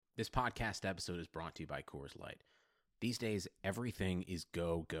This podcast episode is brought to you by Coors Light. These days, everything is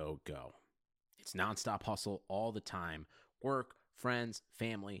go, go, go. It's nonstop hustle all the time. Work, friends,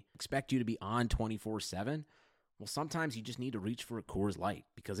 family expect you to be on 24/7. Well, sometimes you just need to reach for a Coors Light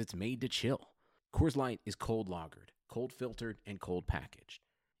because it's made to chill. Coors Light is cold lagered, cold filtered, and cold packaged.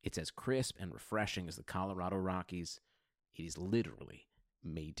 It's as crisp and refreshing as the Colorado Rockies. It is literally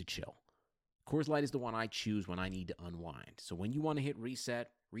made to chill. Coors Light is the one I choose when I need to unwind. So when you want to hit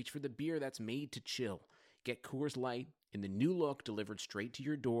reset, reach for the beer that's made to chill. Get Coors Light in the new look delivered straight to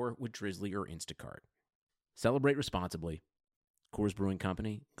your door with Drizzly or Instacart. Celebrate responsibly. Coors Brewing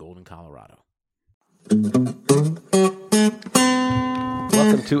Company, Golden, Colorado.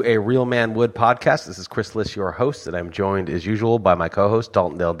 Welcome to a Real Man Wood podcast. This is Chris Liss, your host, and I'm joined as usual by my co-host,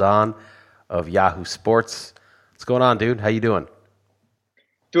 Dalton Dale Don of Yahoo Sports. What's going on, dude? How you doing?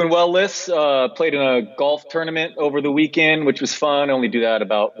 Doing well, Liss. Played in a golf tournament over the weekend, which was fun. I only do that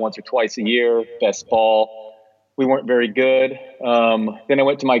about once or twice a year. Best ball. We weren't very good. Then I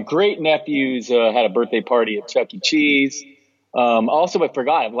went to my great nephew's, had a birthday party at Chuck E. Cheese. Also, I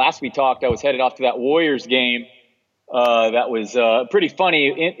forgot, last we talked, I was headed off to that Warriors game. That was pretty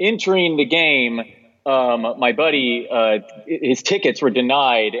funny. Entering the game, my buddy, his tickets were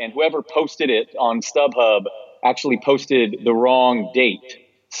denied, and whoever posted it on StubHub actually posted the wrong date.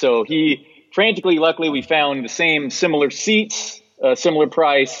 So he frantically, luckily, we found the similar seats, similar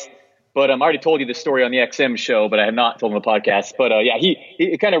price. But I already told you this story on the XM show, but I have not told him the podcast. But yeah,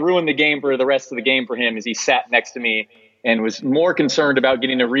 he kind of ruined the game for the rest of the game for him as he sat next to me and was more concerned about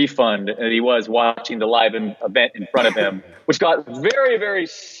getting a refund than he was watching the live event in front of him, which got very, very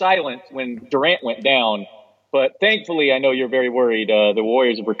silent when Durant went down. But thankfully, I know you're very worried. The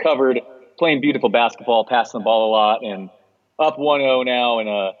Warriors have recovered, playing beautiful basketball, passing the ball a lot, and up 1-0 now,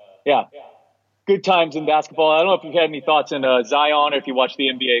 and yeah, good times in basketball. I don't know if you've had any thoughts on Zion, or if you watch the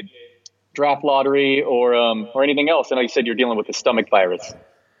NBA draft lottery, or anything else. I know you said you're dealing with the stomach virus.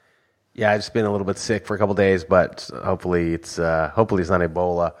 Yeah, I've just been a little bit sick for a couple days, but hopefully it's not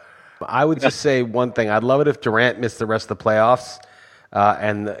Ebola. I would just say one thing: I'd love it if Durant missed the rest of the playoffs,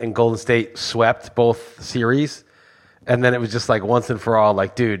 and Golden State swept both series. And then it was just like once and for all,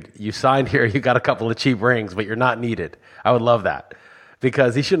 like, dude, you signed here, you got a couple of cheap rings, but you're not needed. I would love that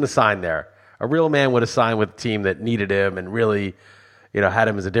because he shouldn't have signed there. A real man would have signed with a team that needed him and really, had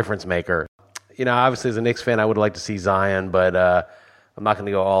him as a difference maker. Obviously as a Knicks fan, I would like to see Zion, but I'm not going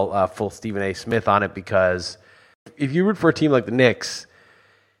to go all full Stephen A. Smith on it because if you root for a team like the Knicks,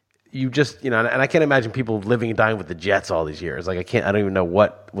 you just, and I can't imagine people living and dying with the Jets all these years. Like I don't even know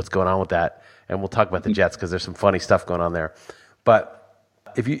what's going on with that. And we'll talk about the Jets because there's some funny stuff going on there. But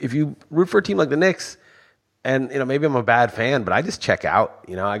if you root for a team like the Knicks, and maybe I'm a bad fan, but I just check out.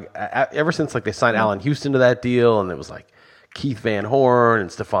 Ever since like they signed Allen Houston to that deal, and it was like Keith Van Horn and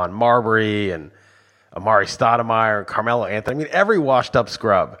Stephon Marbury and Amari Stoudemire and Carmelo Anthony. I mean, every washed up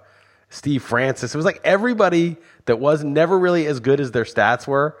scrub, Steve Francis. It was like everybody that was never really as good as their stats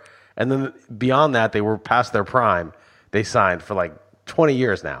were, and then beyond that, they were past their prime. They signed for like 20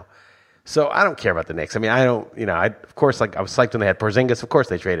 years now. So I don't care about the Knicks. I mean, I don't, of course, like I was psyched when they had Porzingis. Of course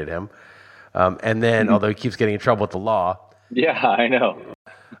they traded him. And then, although he keeps getting in trouble with the law. Yeah, I know.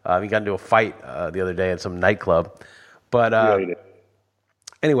 He got into a fight the other day at some nightclub. But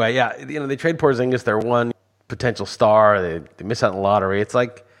anyway, yeah, they trade Porzingis, their one potential star. They miss out on the lottery. It's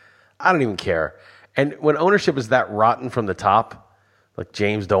like, I don't even care. And when ownership is that rotten from the top, like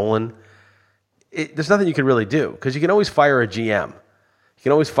James Dolan, there's nothing you can really do because you can always fire a GM. You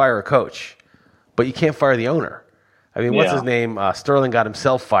can always fire a coach, but you can't fire the owner. I mean, what's his name? Sterling got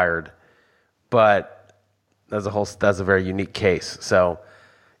himself fired, but that's a very unique case. So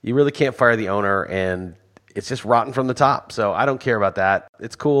you really can't fire the owner, and it's just rotten from the top. So I don't care about that.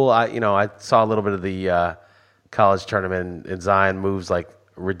 It's cool. I saw a little bit of the college tournament, and Zion moves like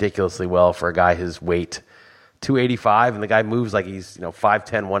ridiculously well for a guy his weight, 285, and the guy moves like he's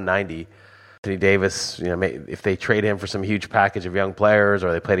 5'10", 190. Anthony Davis, if they trade him for some huge package of young players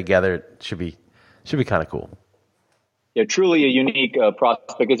or they play together, it should be kind of cool. Yeah, truly a unique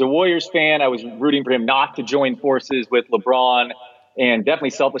prospect. As a Warriors fan, I was rooting for him not to join forces with LeBron, and definitely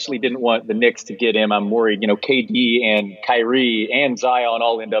selfishly didn't want the Knicks to get him. I'm worried, KD and Kyrie and Zion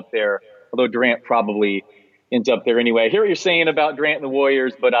all end up there, although Durant probably ends up there anyway. I hear what you're saying about Durant and the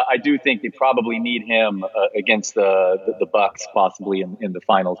Warriors, but I do think they probably need him against the Bucks, possibly in the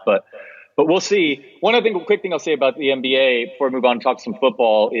finals. But we'll see. One other quick thing I'll say about the NBA before we move on and talk some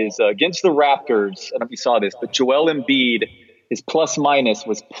football is against the Raptors. I don't know if you saw this, but Joel Embiid, his plus minus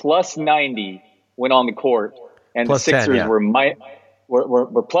was plus 90 when on the court, and plus the Sixers 10, yeah.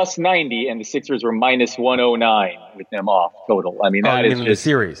 we're plus 90, and the Sixers were minus 109 with them off total. I mean, that is in just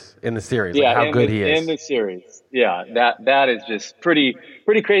in the series, yeah, like how good he is in the series. Yeah, that is just pretty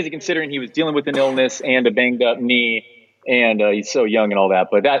crazy considering he was dealing with an illness and a banged up knee, and he's so young and all that.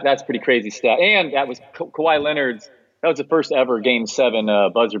 But that's pretty crazy stuff. And that was Kawhi Leonard's. That was the first ever Game 7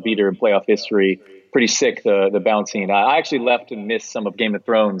 buzzer beater in playoff history. Pretty sick, the bouncing. I actually left and missed some of Game of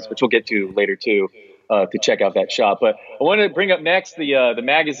Thrones, which we'll get to later too. To check out that shot. But I wanted to bring up next the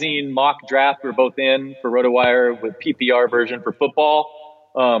magazine mock draft we're both in for RotoWire with PPR version for football.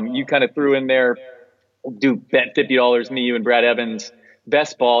 You kind of threw in there, do bet $50 me, you and Brad Evans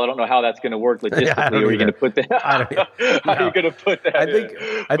best ball. I don't know how that's going to work logistically. Or are you going to put that? How are you going to put that? I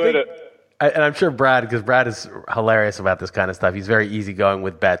think, and I'm sure Brad, because Brad is hilarious about this kind of stuff. He's very easygoing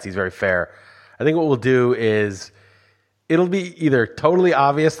with bets. He's very fair. I think what we'll do is it'll be either totally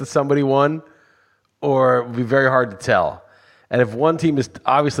obvious that somebody won, or it will be very hard to tell. And if one team is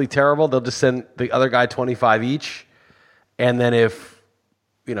obviously terrible, they'll just send the other guy 25 each. And then if,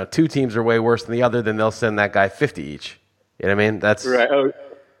 two teams are way worse than the other, then they'll send that guy 50 each. You know what I mean? That's right. Oh,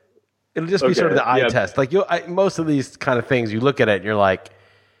 it'll just be sort of the eye test. Like most of these kind of things, you look at it and you're like,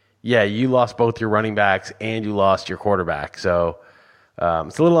 yeah, you lost both your running backs and you lost your quarterback. So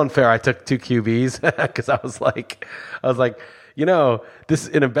it's a little unfair. I took 2 QBs because I was like, this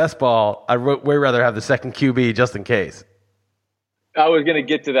in a best ball, I'd way rather have the second QB just in case. I was going to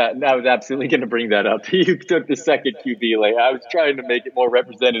get to that. I was absolutely going to bring that up. You took the second QB. Like, I was trying to make it more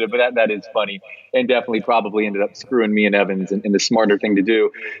representative, but that is funny, and definitely probably ended up screwing me and Evans and the smarter thing to do.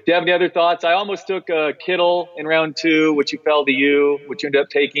 Do you have any other thoughts? I almost took Kittle in round 2, which fell to you, which you ended up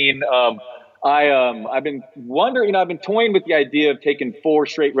taking. I've been wondering. I've been toying with the idea of taking 4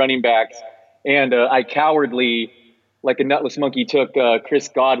 straight running backs, and I cowardly, like a nutless monkey, took Chris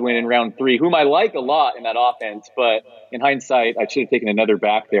Godwin in round 3, whom I like a lot in that offense. But in hindsight, I should have taken another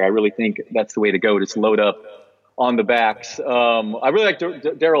back there. I really think that's the way to go. Just load up on the backs. I really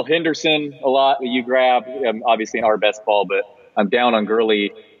like Darrell Henderson a lot that you grabbed. Obviously in our best ball, but I'm down on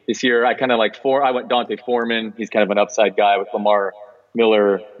Gurley this year. I kind of like I went Dante Foreman. He's kind of an upside guy with Lamar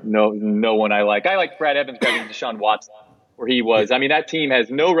Miller. No one I like. I like Brad Evans better than Deshaun Watson, where he was. I mean, that team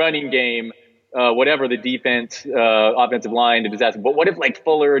has no running game. Whatever the defense, offensive line, the disaster. But what if like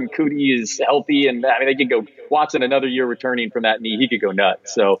Fuller and Cootie is healthy? And I mean, they could go Watson another year returning from that knee. He could go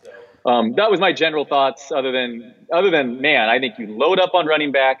nuts. So that was my general thoughts. Other than man, I think you load up on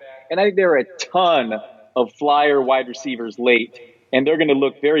running back, and I think there are a ton of flyer wide receivers late, and they're going to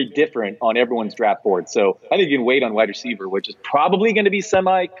look very different on everyone's draft board. So I think you can wait on wide receiver, which is probably going to be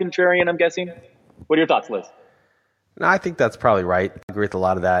semi-contrarian, I'm guessing. What are your thoughts, Liz? No, I think that's probably right. I agree with a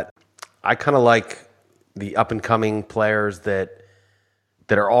lot of that. I kind of like the up-and-coming players that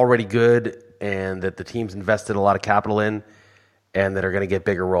are already good and that the team's invested a lot of capital in and that are going to get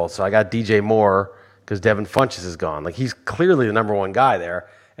bigger roles. So I got DJ Moore because Devin Funchess is gone. Like, he's clearly the number one guy there.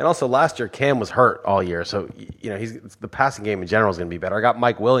 And also last year, Cam was hurt all year. So, the passing game in general is going to be better. I got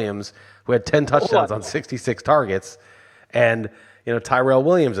Mike Williams, who had 10 touchdowns on 66 targets. And, Tyrell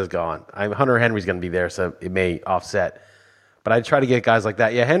Williams is gone. Hunter Henry's going to be there, so it may offset. But I try to get guys like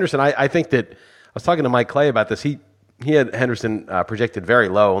that. Yeah, Henderson, I think that I was talking to Mike Clay about this. He had Henderson projected very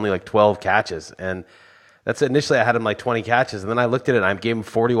low, only like 12 catches. And that's initially I had him like 20 catches. And then I looked at it and I gave him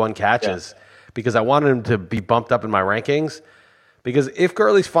 41 catches because I wanted him to be bumped up in my rankings. Because if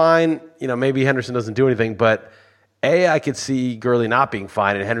Gurley's fine, maybe Henderson doesn't do anything. But I could see Gurley not being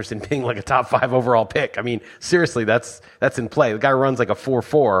fine and Henderson being like a top 5 overall pick. I mean, seriously, that's in play. The guy runs like a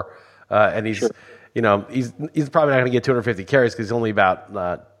 4.4, and he's... Sure. He's probably not going to get 250 carries because he's only about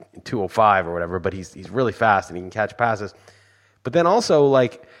 205 or whatever, but he's really fast and he can catch passes. But then also,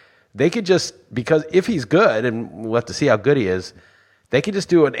 like, they could just, because if he's good, and we'll have to see how good he is, they could just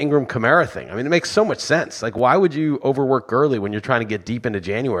do an Ingram Kamara thing. I mean, it makes so much sense. Like, why would you overwork Gurley when you're trying to get deep into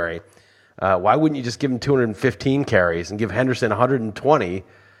January? Why wouldn't you just give him 215 carries and give Henderson 120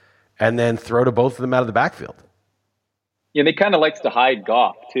 and then throw to both of them out of the backfield? Yeah, they kind of likes to hide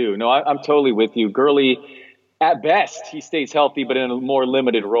Goff, too. No, I'm totally with you. Gurley, at best, he stays healthy, but in a more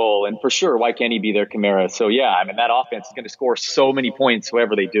limited role. And for sure, why can't he be their Kamara? So, yeah, I mean, that offense is going to score so many points,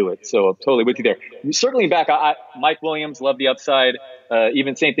 whoever they do it. So I'm totally with you there. Certainly back, Mike Williams, love the upside.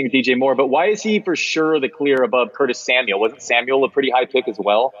 Even same thing with DJ Moore. But why is he for sure the clear above Curtis Samuel? Wasn't Samuel a pretty high pick as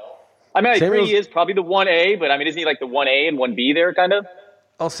well? I mean, I agree he is probably the 1A, but I mean, isn't he like the 1A and 1B there, kind of?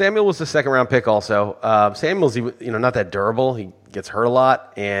 Well, Samuel was the second-round pick also. Samuel's, not that durable. He gets hurt a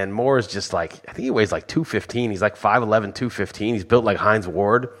lot. And Moore is just like, I think he weighs like 215. He's like 5'11", 215. He's built like Hines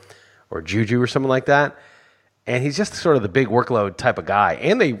Ward or Juju or something like that. And he's just sort of the big workload type of guy.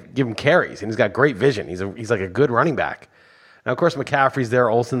 And they give him carries, and he's got great vision. He's like a good running back. Now, of course, McCaffrey's there.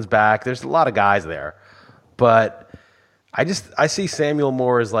 Olsen's back. There's a lot of guys there. But I see Samuel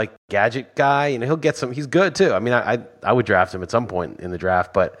more as like gadget guy. He'll get some. He's good too. I mean, I would draft him at some point in the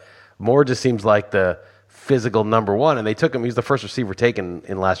draft, but Moore just seems like the physical number one, and they took him. He's the first receiver taken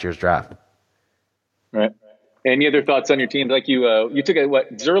in last year's draft. Right. Any other thoughts on your team? Like you took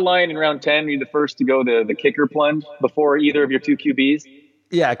Zerline in round 10. You're the first to go the kicker plunge before either of your two QBs.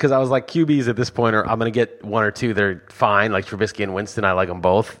 Yeah, because I was like, QBs at this point I'm going to get one or two. They're fine, like Trubisky and Winston. I like them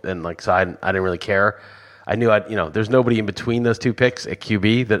both, and like so I didn't really care. I knew there's nobody in between those two picks at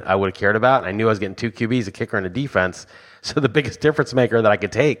QB that I would have cared about. And I knew I was getting two QBs, a kicker and a defense. So the biggest difference maker that I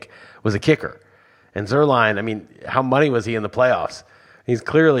could take was a kicker. And Zerline, I mean, how money was he in the playoffs? He's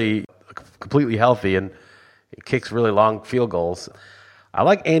clearly completely healthy and he kicks really long field goals. I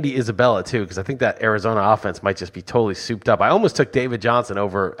like Andy Isabella, too, because I think that Arizona offense might just be totally souped up. I almost took David Johnson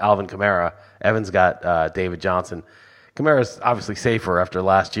over Alvin Kamara. Evans got David Johnson. Kamara's obviously safer after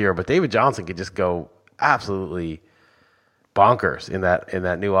last year, but David Johnson could just go absolutely bonkers in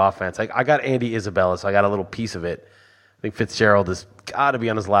that new offense. I got Andy Isabella, so I got a little piece of it. I think Fitzgerald has got to be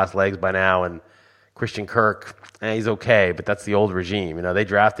on his last legs by now, and Christian Kirk, he's okay, but that's the old regime. They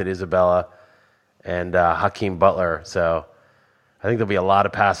drafted Isabella and Hakeem Butler, so I think there'll be a lot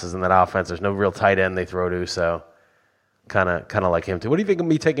of passes in that offense. There's no real tight end they throw to, so kind of like him too. What do you think of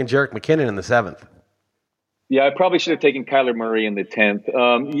me taking Jerick McKinnon in the 7th? Yeah, I probably should have taken Kyler Murray in the 10th.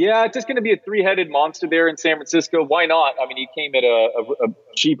 Yeah, it's just going to be a three-headed monster there in San Francisco. Why not? I mean, he came at a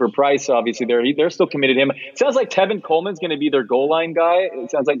cheaper price, obviously. They're still committed to him. It sounds like Tevin Coleman's going to be their goal line guy.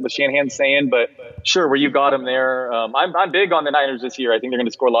 It sounds like what Shanahan's saying, but sure, where you got him there. I'm big on the Niners this year. I think they're going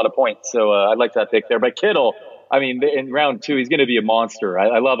to score a lot of points, so I'd like that pick there. But Kittle, I mean, in round 2, he's going to be a monster.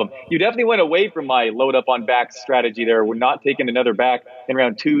 I love him. You definitely went away from my load up on back strategy there. We're not taking another back in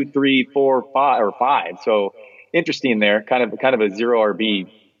round 2, 3, 4, 5, or 5. So interesting there. Kind of a zero RB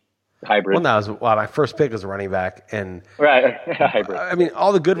hybrid. Well, my first pick was a running back, and right, hybrid. I mean,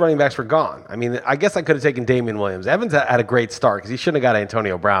 all the good running backs were gone. I mean, I guess I could have taken Damian Williams. Evans had a great start because he shouldn't have got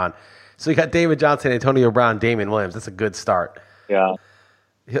Antonio Brown. So you got David Johnson, Antonio Brown, Damian Williams. That's a good start. Yeah,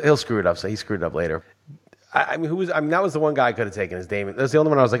 he'll screw it up. So he screwed it up later. I mean, that was the one guy I could have taken is Damian. That's the only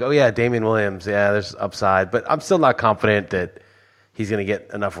one I was like, oh yeah, Damian Williams. Yeah, there's upside, but I'm still not confident that he's going to get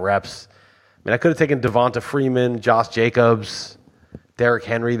enough reps. I mean, I could have taken Devonta Freeman, Josh Jacobs, Derrick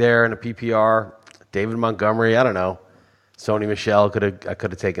Henry there in a PPR, David Montgomery. I don't know. Sony Michel I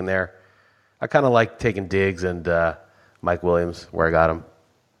could have taken there. I kind of like taking Diggs and Mike Williams where I got him.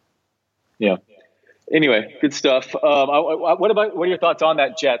 Yeah. Anyway, good stuff. What are your thoughts on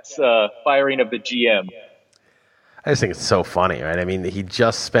that Jets firing of the GM? I just think it's so funny, right? I mean, he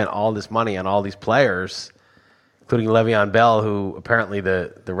just spent all this money on all these players, including Le'Veon Bell, who apparently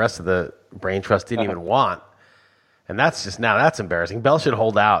the rest of the brain trust didn't even want. And that's embarrassing. Bell should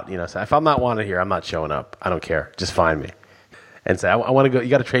hold out. So if I'm not wanted here, I'm not showing up. I don't care. Just find me. And say, I want to go. You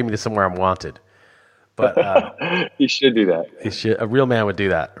got to trade me to somewhere I'm wanted. But he should do that. A real man would do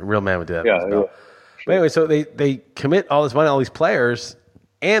that. A real man would do that. Yeah. But anyway, so they commit all this money, all these players,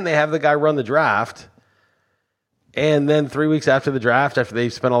 and they have the guy run the draft. And then 3 weeks after the draft, after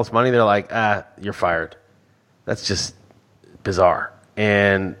they've spent all this money, they're like, you're fired. That's just bizarre.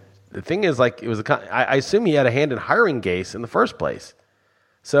 And the thing is, like, I assume he had a hand in hiring Gase in the first place.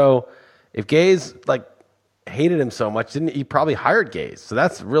 So if Gase, hated him so much, he probably hired Gase. So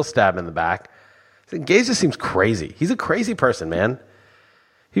that's a real stab in the back. Gase just seems crazy. He's a crazy person, man.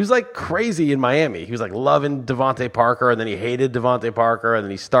 He was, crazy in Miami. He was, loving Devontae Parker, and then he hated Devontae Parker, and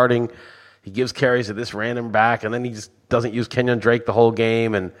then he gives carries to this random back, and then he just doesn't use Kenyon Drake the whole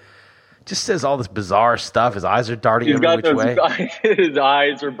game, and just says all this bizarre stuff. His eyes are darting every which way. His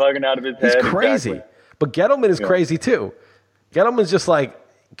eyes are bugging out of his head. He's crazy. Exactly. But Gettleman is crazy too. Gettleman's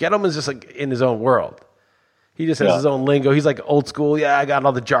just in his own world. He just has his own lingo. He's old school. Yeah, I got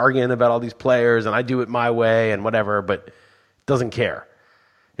all the jargon about all these players, and I do it my way and whatever, but doesn't care.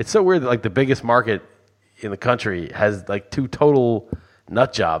 It's so weird that the biggest market in the country has two total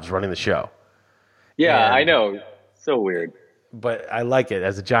nut jobs running the show. Yeah, and I know. So weird. But I like it.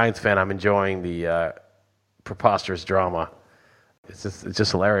 As a Giants fan, I'm enjoying the preposterous drama. It's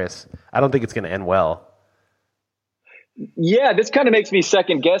just hilarious. I don't think it's going to end well. Yeah, this kind of makes me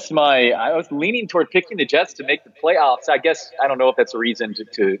second guess I was leaning toward picking the Jets to make the playoffs. I guess, I don't know if that's a reason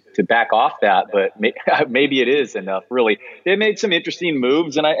to back off that, but maybe it is enough, really. They made some interesting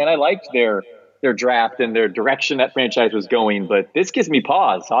moves, and I liked their draft and their direction that franchise was going, but this gives me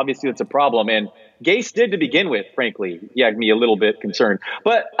pause. Obviously, that's a problem, and Gase did to begin with, frankly. He had me a little bit concerned.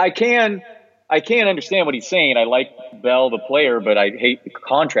 But I can understand what he's saying. I like Bell the player, but I hate the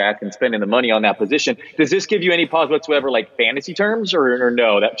contract and spending the money on that position. Does this give you any pause whatsoever, like fantasy terms, or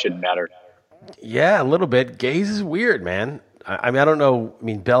no? That shouldn't matter. Yeah, a little bit. Gaze is weird, man. I mean, I don't know. I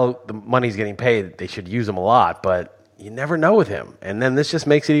mean, Bell, the money's getting paid. They should use him a lot, but you never know with him. And then this just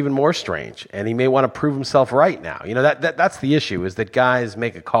makes it even more strange. And he may want to prove himself right now. You know, that's the issue, is that guys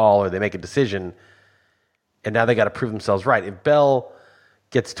make a call or they make a decision, and now they got to prove themselves right. If Bell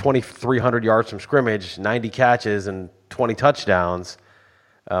gets 2,300 yards from scrimmage, 90 catches, and 20 touchdowns,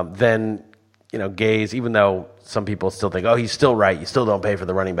 then, you know, Gaze, even though some people still think, oh, he's still right, you still don't pay for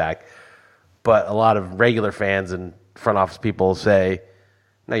the running back. But a lot of regular fans and front office people say,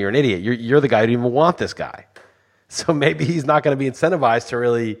 no, you're an idiot. You're the guy who didn't even want this guy. So maybe he's not going to be incentivized to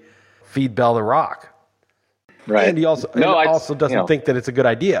really feed Bell the rock. Right. And he also doesn't think that it's a good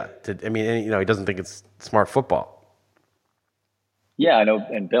idea. He doesn't think it's smart football. Yeah, I know,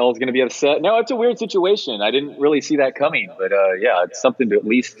 and Bell's going to be upset. No, it's a weird situation. I didn't really see that coming, but yeah, it's something to at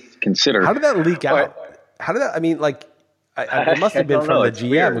least consider. How did that leak out? How did that? I mean, like, it must have been from the GM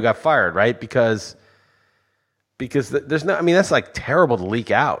weird. Who got fired, right? Because there's no. I mean, that's like terrible to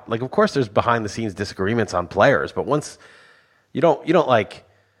leak out. Like, of course, there's behind the scenes disagreements on players, but once you don't like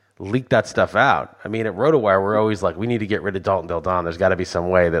leak that stuff out. I mean, at RotoWire, we're always like, we need to get rid of Dalton Del Don. There's got to be some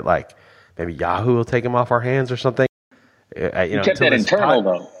way that, like, maybe Yahoo will take him off our hands or something. You kept that internal,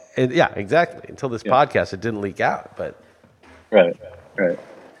 though. Yeah, exactly. Until this podcast, it didn't leak out. But right.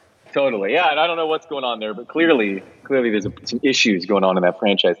 Totally. Yeah, and I don't know what's going on there, but clearly there's some issues going on in that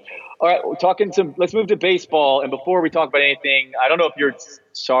franchise. All right, let's move to baseball. And before we talk about anything, I don't know if you're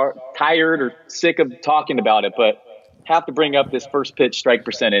tired or sick of talking about it, but have to bring up this first pitch strike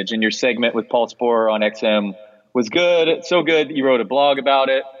percentage. And your segment with Paul Sporer on XM was good. So good, you wrote a blog about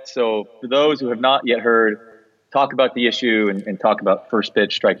it. So for those who have not yet heard, talk about the issue and talk about first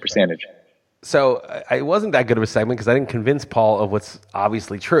pitch strike percentage. So it wasn't that good of a segment because I didn't convince Paul of what's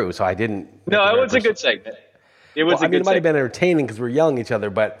obviously true. So I didn't. No, it was a good segment. It might have been entertaining because we were yelling at each other,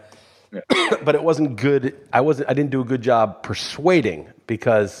 but it wasn't good. I didn't do a good job persuading,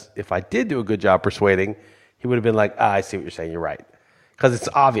 because if I did do a good job persuading, he would have been like, I see what you're saying. You're right. Because it's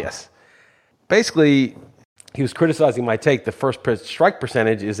obvious. Basically, he was criticizing my take. The first pitch strike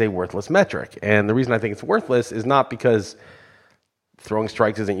percentage is a worthless metric. And the reason I think it's worthless is not because throwing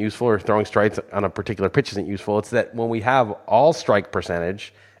strikes isn't useful or throwing strikes on a particular pitch isn't useful. It's that when we have all strike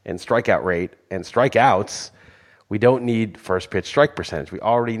percentage and strikeout rate and strikeouts, we don't need first pitch strike percentage. We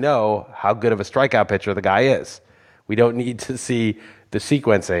already know how good of a strikeout pitcher the guy is. We don't need to see the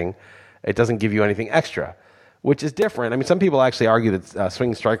sequencing. It doesn't give you anything extra, which is different. I mean, some people actually argue that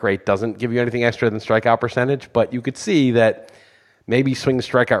swing strike rate doesn't give you anything extra than strikeout percentage, but you could see that maybe swing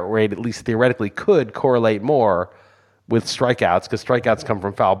strikeout rate, at least theoretically, could correlate more with strikeouts, because strikeouts come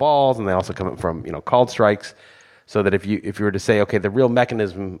from foul balls and they also come from called strikes. So that if you were to say, okay, the real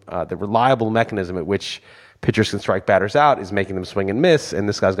mechanism, the reliable mechanism at which pitchers can strike batters out is making them swing and miss, and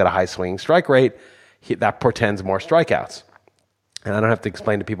this guy's got a high swinging strike rate, that portends more strikeouts. And I don't have to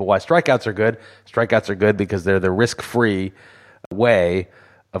explain to people why strikeouts are good. Strikeouts are good because they're the risk-free way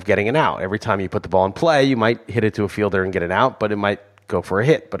of getting an out. Every time you put the ball in play, you might hit it to a fielder and get an out, but it might go for a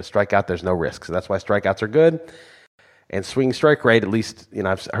hit. But a strikeout, there's no risk. So that's why strikeouts are good. And swing strike rate, at least,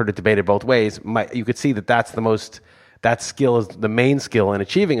 I've heard it debated both ways. You could see that skill is the main skill in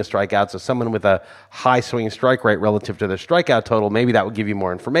achieving a strikeout. So someone with a high swing strike rate relative to their strikeout total, maybe that would give you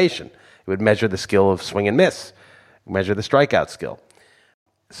more information. It would measure the skill of swing and miss, measure the strikeout skill.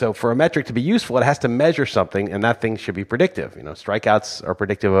 So for a metric to be useful, it has to measure something, and that thing should be predictive. Strikeouts are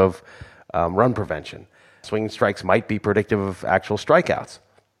predictive of run prevention. Swinging strikes might be predictive of actual strikeouts.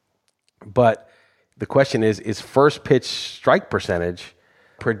 But the question is first pitch strike percentage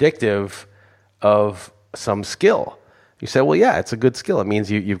predictive of some skill? You say, well, yeah, it's a good skill. It means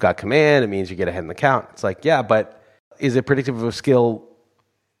you've got command. It means you get ahead in the count. It's like, yeah, but is it predictive of a skill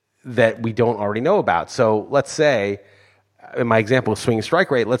that we don't already know about? So let's say, in my example of swinging strike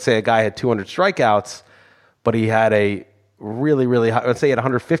rate, let's say a guy had 200 strikeouts, but he had a really, really high, let's say he had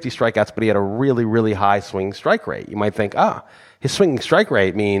 150 strikeouts, but he had a really, really high swing strike rate. You might think, his swinging strike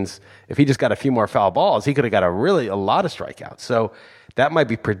rate means if he just got a few more foul balls, he could have got a lot of strikeouts. So that might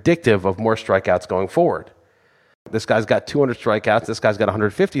be predictive of more strikeouts going forward. This guy's got 200 strikeouts. This guy's got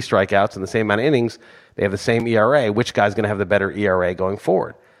 150 strikeouts in the same amount of innings. They have the same ERA. Which guy's going to have the better ERA going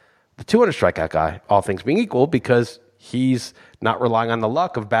forward? The 200 strikeout guy, all things being equal, because he's not relying on the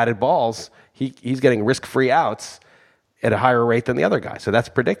luck of batted balls. He's getting risk-free outs at a higher rate than the other guy. So that's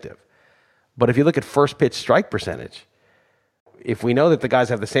predictive. But if you look at first pitch strike percentage, if we know that the guys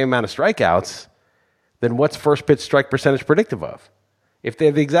have the same amount of strikeouts, then what's first pitch strike percentage predictive of? If they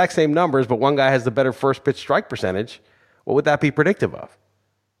have the exact same numbers, but one guy has the better first pitch strike percentage, what would that be predictive of?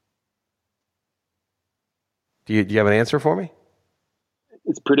 Do you have an answer for me?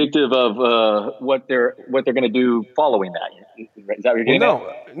 It's predictive of what they're going to do following that. Is that what you're getting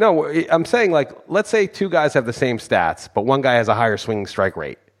at? No. I'm saying, like, let's say two guys have the same stats, but one guy has a higher swinging strike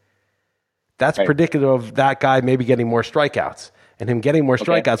rate. That's predictive of that guy maybe getting more strikeouts, and him getting more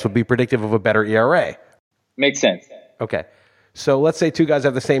strikeouts would be predictive of a better ERA. Makes sense. Okay. So let's say two guys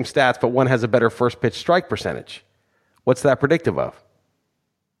have the same stats, but one has a better first pitch strike percentage. What's that predictive of?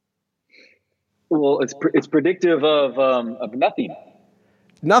 Well, it's predictive of nothing.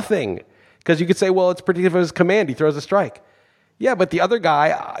 Nothing. Because you could say, well, it's predictive of his command. He throws a strike. Yeah, but the other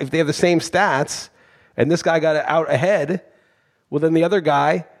guy, if they have the same stats, and this guy got out ahead, well, then the other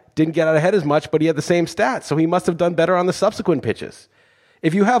guy didn't get out ahead as much, but he had the same stats, so he must have done better on the subsequent pitches.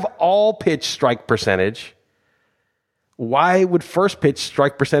 If you have all pitch strike percentage, why would first pitch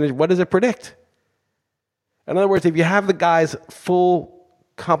strike percentage, what does it predict? In other words, if you have the guy's full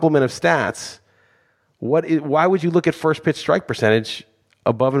complement of stats, why would you look at first pitch strike percentage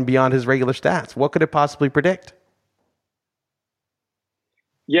above and beyond his regular stats? What could it possibly predict?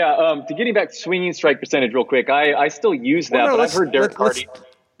 Yeah, to getting back to swinging strike percentage real quick, I still use that, but I've heard Derek Carty.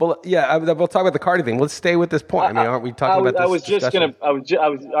 Well, yeah, we'll talk about the Carty thing. Let's stay with this point. I mean, aren't we talking about this? All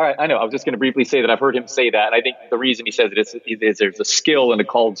right. I know. I was just going to briefly say that I've heard him say that, and I think the reason he says it is there's a skill in a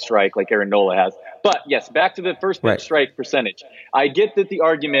called strike like Aaron Nola has. But yes, back to the first pitch strike percentage. I get that the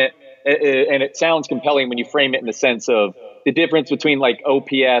argument, and it sounds compelling when you frame it in the sense of the difference between like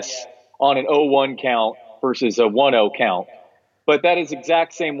OPS on an 0-1 count versus a 1-0 count. But that is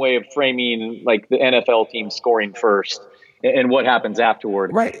exact same way of framing like the NFL team scoring first and what happens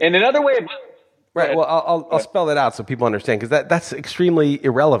afterward. Right. And another way of... Right. Well, I'll spell that out so people understand, because that's extremely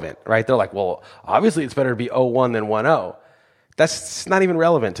irrelevant, right? They're like, well, obviously it's better to be 0-1 than 1-0. That's not even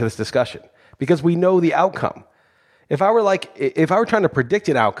relevant to this discussion because we know the outcome. If I were trying to predict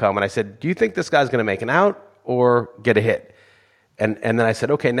an outcome and I said, do you think this guy's going to make an out or get a hit? And then I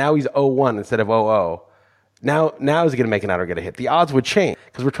said, okay, now he's 0-1 instead of 0-0. Now is he going to make an out or get a hit? The odds would change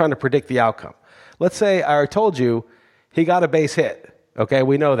because we're trying to predict the outcome. Let's say I told you he got a base hit. Okay,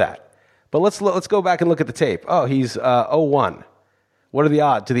 we know that. But let's go back and look at the tape. Oh, he's 0-1. What are the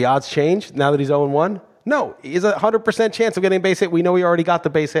odds? Do the odds change now that he's 0-1? No, he has a 100% chance of getting a base hit. We know he already got the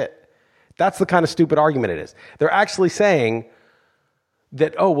base hit. That's the kind of stupid argument it is. They're actually saying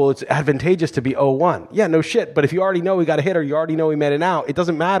that, oh, well, it's advantageous to be 0-1. Yeah, no shit. But if you already know he got a hit or you already know he made an out, it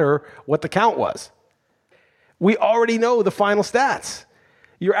doesn't matter what the count was. We already know the final stats.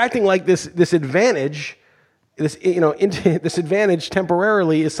 You're acting like this advantage, this advantage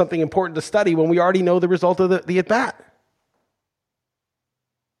temporarily is something important to study when we already know the result of the at-bat.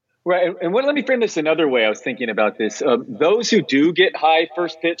 Right, and let me frame this another way. I was thinking about this. Those who do get high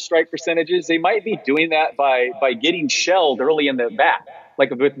first pitch strike percentages, they might be doing that by getting shelled early in the bat,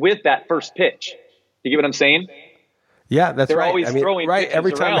 like with that first pitch. You get what I'm saying? Yeah, that's they're right. Always throwing pitches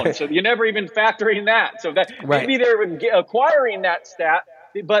every time around, so you're never even factoring that. So that maybe they're acquiring that stat,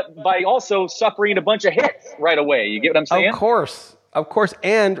 but by also suffering a bunch of hits right away. You get what I'm saying? Of course,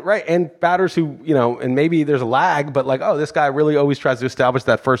 and batters who, and maybe there's a lag, but like, oh, this guy really always tries to establish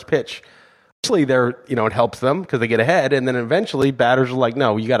that first pitch. Actually, it helps them because they get ahead, and then eventually batters are like,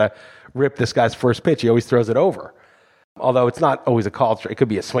 no, you got to rip this guy's first pitch. He always throws it over. Although it's not always a called strike, it could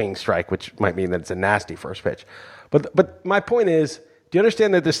be a swinging strike, which might mean that it's a nasty first pitch. But my point is, do you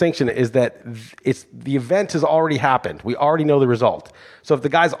understand the distinction is that the event has already happened. We already know the result. So if the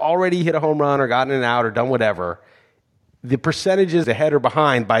guy's already hit a home run or gotten an out or done whatever, the percentages ahead or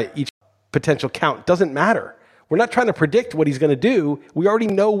behind by each potential count doesn't matter. We're not trying to predict what he's going to do. We already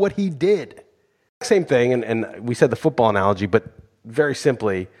know what he did. Same thing, and we said the football analogy, but very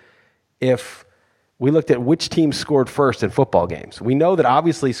simply, if we looked at which team scored first in football games, we know that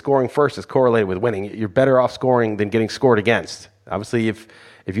obviously scoring first is correlated with winning. You're better off scoring than getting scored against. Obviously, if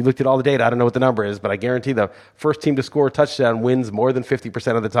you looked at all the data, I don't know what the number is, but I guarantee the first team to score a touchdown wins more than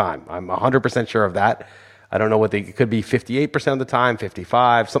 50% of the time. I'm 100% sure of that. I don't know what it could be 58% of the time,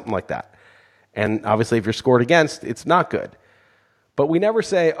 55, something like that. And obviously, if you're scored against, it's not good. But we never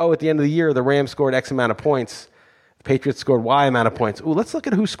say, oh, at the end of the year, the Rams scored X amount of points, the Patriots scored Y amount of points. Ooh, let's look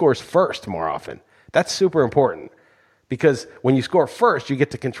at who scores first more often. That's super important because when you score first, you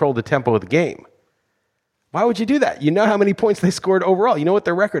get to control the tempo of the game. Why would you do that? You know how many points they scored overall. You know what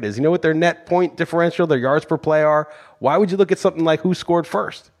their record is. You know what their net point differential, their yards per play are. Why would you look at something like who scored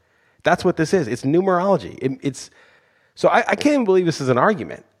first? That's what this is. It's numerology. So I can't even believe this is an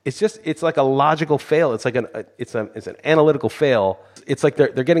argument. It's like a logical fail. It's like it's an analytical fail. It's like they're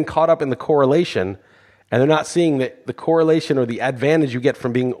getting caught up in the correlation And they're not seeing that the correlation or the advantage you get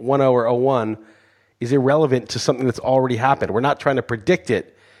from being 1-0 or 0-1 is irrelevant to something that's already happened. We're not trying to predict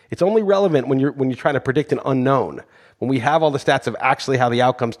it. It's only relevant when you're trying to predict an unknown. When we have all the stats of actually how the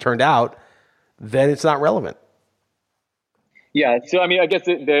outcomes turned out, then it's not relevant. Yeah, so I mean, I guess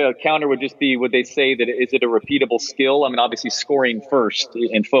the counter would just be, would they say that is it a repeatable skill? I mean, obviously scoring first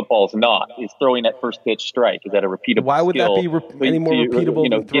in football is not. Is throwing that first pitch strike, is that a repeatable Why would skill? that be any more repeatable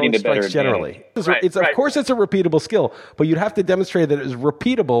than throwing strikes generally? Of course it's a repeatable skill, but you'd have to demonstrate that it was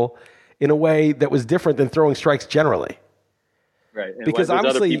repeatable in a way that was different than throwing strikes generally. Right. And because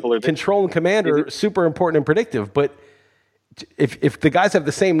obviously control and command are super important and predictive, but if the guys have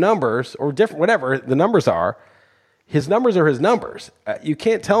the same numbers or different, whatever the numbers are, his numbers are his numbers. You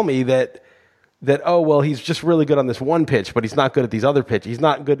can't tell me that oh well, he's just really good on this one pitch, but he's not good at these other pitches. He's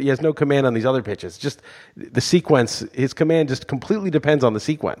not good. He has no command on these other pitches. Just the sequence. His command just completely depends on the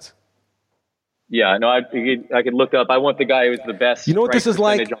sequence. Yeah, no, I could look up. I want the guy who's the best. You know what this is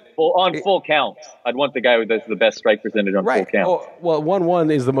like on full counts. I'd want the guy who does the best strike percentage on full counts. Well, 1-1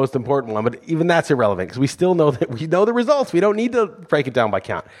 is the most important one, but even that's irrelevant because we still know that we know the results. We don't need to break it down by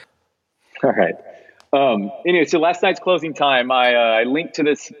count. All right. Anyway, so last night's closing time, I linked to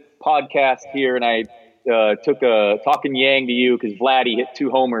this podcast here, and I took a talking yang to you because Vladdy hit 2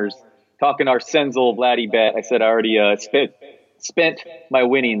 homers. Talking our Senzel Vladdy bet, I said I already spent my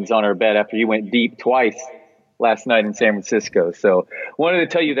winnings on our bet after he went deep twice last night in San Francisco. So wanted to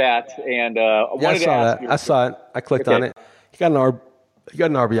tell you that, and I saw it. I clicked on it. He got an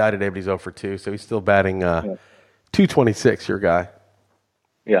RBI today, but he's 0 for 2, so he's still batting 226. Your guy.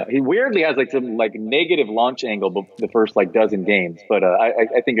 Yeah, he weirdly has like some like negative launch angle the first like dozen games, but I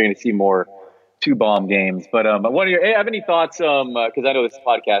think you're going to see more 2-bomb games. But have any thoughts? Because I know this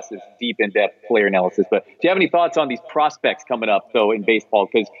podcast is deep in depth player analysis, but do you have any thoughts on these prospects coming up though in baseball?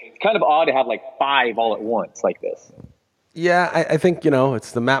 Because it's kind of odd to have like 5 all at once like this. Yeah, I think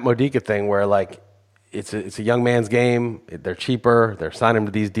it's the Matt Modica thing where like it's a young man's game. They're cheaper. They're signing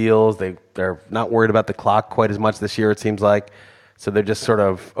to these deals. They're not worried about the clock quite as much this year. It seems like. So they're just sort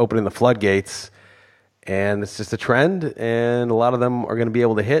of opening the floodgates, and it's just a trend, and a lot of them are going to be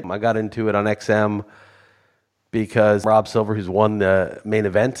able to hit. I got into it on XM because Rob Silver, who's won the main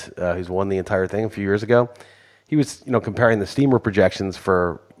event, who's won the entire thing a few years ago, he was comparing the steamer projections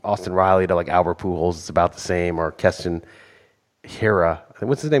for Austin Riley to like Albert Pujols. It's about the same, or Keston Hira.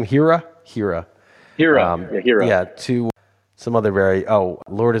 What's his name? Hira. Hira. Yeah, to some other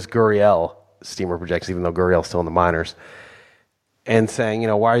Lourdes Gurriel steamer projections, even though Gurriel's still in the minors. And saying,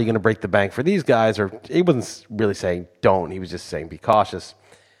 why are you going to break the bank for these guys? Or he wasn't really saying don't. He was just saying be cautious.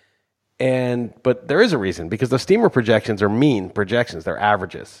 But there is a reason, because the steamer projections are mean projections. They're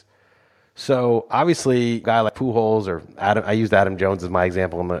averages. So obviously, a guy like Pujols or Adam, I used Adam Jones as my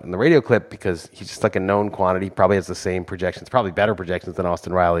example in the radio clip because he's just like a known quantity. Probably has the same projections, probably better projections than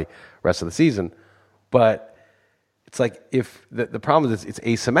Austin Riley rest of the season. But it's like if the problem is it's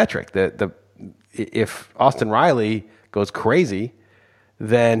asymmetric. If Austin Riley goes crazy,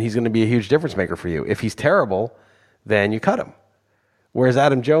 then he's going to be a huge difference maker for you. If he's terrible, then you cut him. Whereas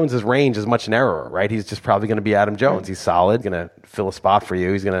Adam Jones' range is much narrower, right? He's just probably going to be Adam Jones. He's solid, going to fill a spot for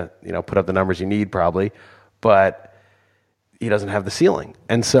you. He's going to, put up the numbers you need probably, but he doesn't have the ceiling.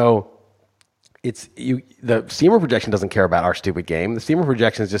 And so the steamer projection doesn't care about our stupid game. The steamer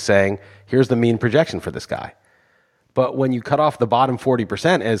projection is just saying, here's the mean projection for this guy. But when you cut off the bottom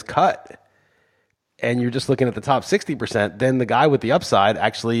 40% as cut, and you're just looking at the top 60%, then the guy with the upside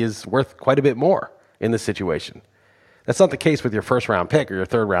actually is worth quite a bit more in this situation. That's not the case with your first-round pick or your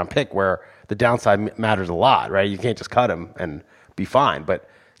third-round pick where the downside matters a lot, right? You can't just cut him and be fine. But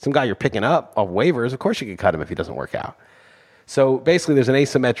some guy you're picking up off waivers, of course you can cut him if he doesn't work out. So basically there's an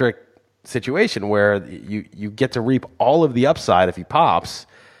asymmetric situation where you get to reap all of the upside if he pops,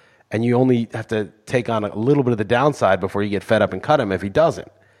 and you only have to take on a little bit of the downside before you get fed up and cut him if he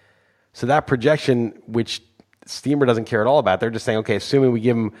doesn't. So that projection, which Steamer doesn't care at all about, they're just saying, okay, assuming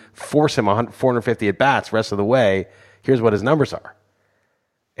we force him 450 at-bats rest of the way, here's what his numbers are.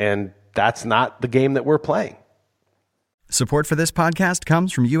 And that's not the game that we're playing. Support for this podcast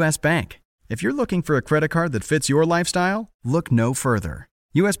comes from U.S. Bank. If you're looking for a credit card that fits your lifestyle, look no further.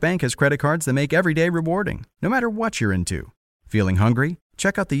 U.S. Bank has credit cards that make every day rewarding, no matter what you're into. Feeling hungry?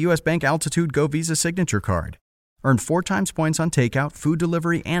 Check out the U.S. Bank Altitude Go Visa Signature Card. Earn 4 times points on takeout, food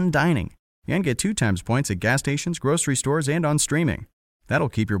delivery, and dining. And get 2 times points at gas stations, grocery stores, and on streaming. That'll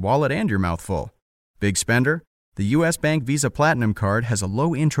keep your wallet and your mouth full. Big spender? The U.S. Bank Visa Platinum Card has a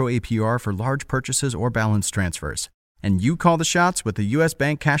low intro APR for large purchases or balance transfers. And you call the shots with the U.S.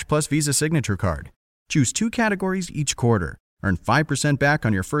 Bank Cash Plus Visa Signature Card. Choose 2 categories each quarter. Earn 5% back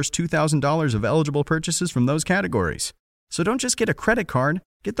on your first $2,000 of eligible purchases from those categories. So don't just get a credit card,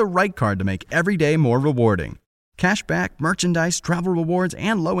 get the right card to make every day more rewarding. Cashback, merchandise, travel rewards,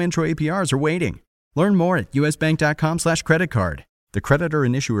 and low intro APRs are waiting. Learn more at usbank.com/creditcard. The creditor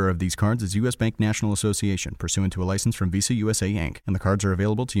and issuer of these cards is U.S. Bank National Association, pursuant to a license from Visa USA Inc., and the cards are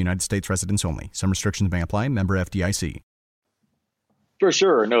available to United States residents only. Some restrictions may apply. Member FDIC. For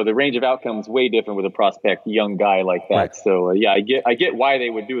sure. No, the range of outcomes way different with a prospect young guy like that. Right. So I get why they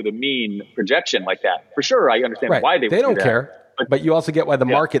would do the mean projection like that. For sure, I understand why they would don't do that. care. But you also get why the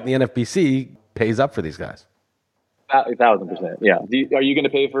market in the NFBC pays up for these guys. 1,000%. Yeah. Are you going to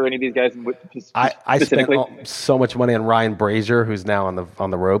pay for any of these guys? I spent so much money on Ryan Brazier, who's now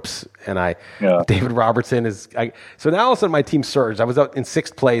on the ropes, and David Robertson is. So now all of a sudden my team surged. I was out in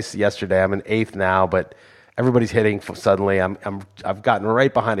 6th place yesterday. I'm in 8th now, but everybody's hitting suddenly. I've gotten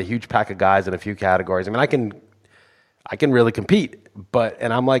right behind a huge pack of guys in a few categories. I mean, I can really compete,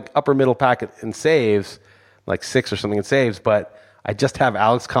 and I'm like upper middle pack in saves, like 6 or something in saves. But I just have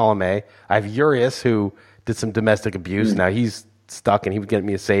Alex Colomé. I have Urias, who did some domestic abuse. Now he's stuck, and he would get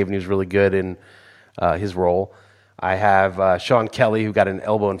me a save, and he was really good in his role. I have Sean Kelly, who got an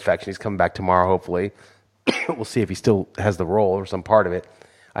elbow infection. He's coming back tomorrow, hopefully. We'll see if he still has the role or some part of it.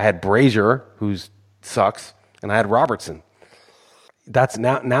 I had Brazier, who's sucks, and I had Robertson. That's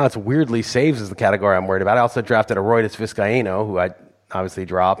now it's weirdly saves is the category I'm worried about. I also drafted Aroydis Vizcaíno, who I obviously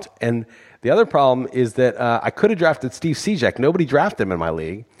dropped. And the other problem is that I could have drafted Steve Cejek. Nobody drafted him in my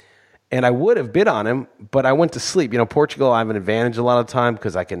league. And I would have bid on him, but I went to sleep. Portugal, I have an advantage a lot of the time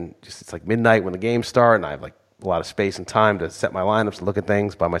because it's like midnight when the games start, and I have like a lot of space and time to set my lineups and look at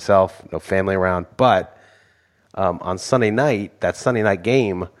things by myself, no family around. But on Sunday night, that Sunday night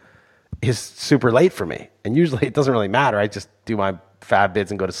game is super late for me. And usually it doesn't really matter. I just do my fab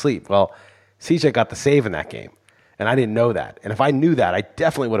bids and go to sleep. Well, CJ got the save in that game, and I didn't know that. And if I knew that, I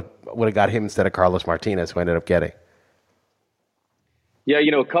definitely would have got him instead of Carlos Martinez, who I ended up getting. Yeah,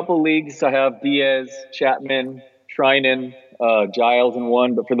 a couple leagues I have Diaz, Chapman, Treinen, Giles in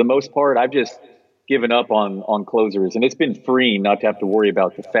one, but for the most part, I've just given up on closers, and it's been freeing not to have to worry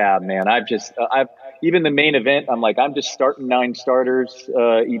about the fab, man. I've even the main event, I'm just starting 9 starters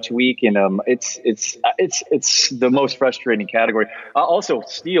each week, and it's the most frustrating category. Also,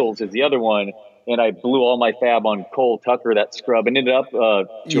 steals is the other one, and I blew all my fab on Cole Tucker, that scrub, and ended up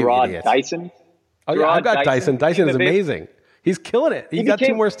Gerard Dyson. Oh yeah, I've got Dyson. Dyson is amazing. He's killing it. He got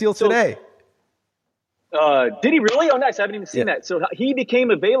 2 more steals today. Did he really? Oh, nice. I haven't even seen that. So he became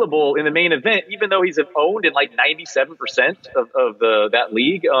available in the main event, even though he's owned in 97% of that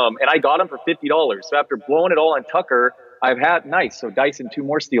league. And I got him for $50. So after blowing it all on Tucker, I've had so Dyson 2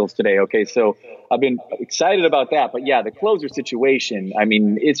 more steals today. Okay, so I've been excited about that. But yeah, the closer situation,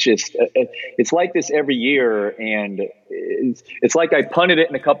 it's just it's like this every year, and it's like I punted it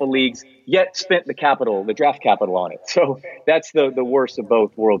in a couple leagues, yet spent the draft capital on it. So that's the worst of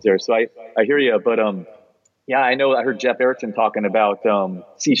both worlds there. So I hear you, but yeah, I know. I heard Jeff Erickson talking about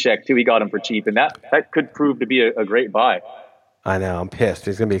Cishek too. He got him for cheap, and that could prove to be a great buy. I know. I'm pissed.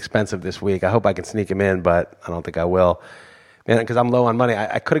 He's going to be expensive this week. I hope I can sneak him in, but I don't think I will. Man, because I'm low on money.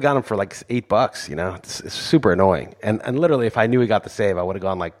 I could have got him for like $8. It's super annoying. And literally, if I knew he got the save, I would have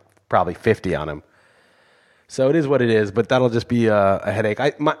gone probably 50 on him. So it is what it is, but that'll just be a headache.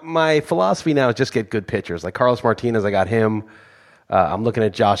 My philosophy now is just get good pitchers. Like Carlos Martinez, I got him. I'm looking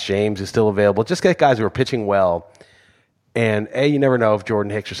at Josh James, who's still available. Just get guys who are pitching well. And A, you never know if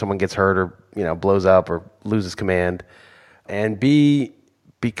Jordan Hicks or someone gets hurt or blows up or loses command. And B,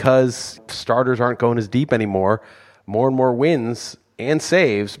 because starters aren't going as deep anymore, more and more wins and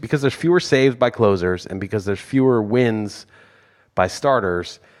saves, because there's fewer saves by closers and because there's fewer wins by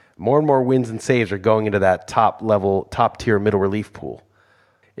starters, more and more wins and saves are going into that top tier middle relief pool.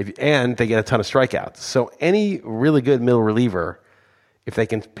 And they get a ton of strikeouts. So any really good middle reliever, if they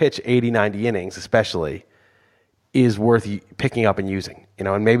can pitch 80, 90 innings especially, is worth picking up and using.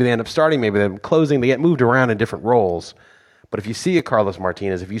 And maybe they end up starting, maybe they're closing, they get moved around in different roles. But if you see a Carlos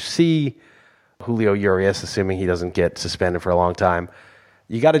Martinez, if you see Julio Urias, assuming he doesn't get suspended for a long time,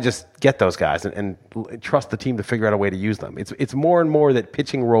 you got to just get those guys and trust the team to figure out a way to use them. It's more and more that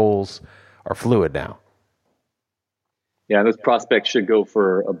pitching roles are fluid now. Yeah, those prospects should go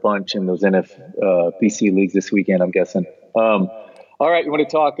for a bunch in those NFBC leagues this weekend, I'm guessing. All right, you want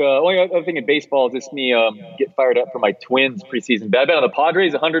to talk? Only other thing in baseball is just me get fired up for my Twins preseason bet. I bet on the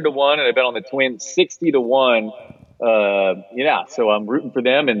Padres 100-1, and I bet on the Twins 60-1. So I'm rooting for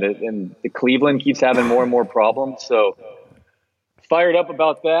them, and the Cleveland keeps having more and more problems. So fired up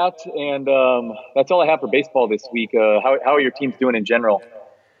about that, and that's all I have for baseball this week. How are your teams doing in general?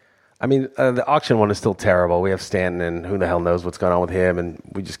 I mean, the auction one is still terrible. We have Stanton, and who the hell knows what's going on with him, and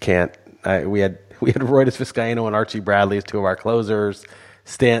we just can't. We had Roydus Vizcaino and Archie Bradley as two of our closers.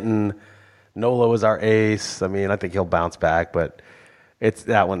 Stanton, Nola was our ace. I mean, I think he'll bounce back, but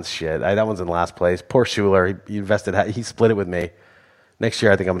that one's shit. That one's in last place. Poor Schuler. He invested. He split it with me. Next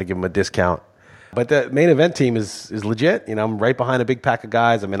year, I think I'm going to give him a discount. But the main event team is legit. You know, I'm right behind a big pack of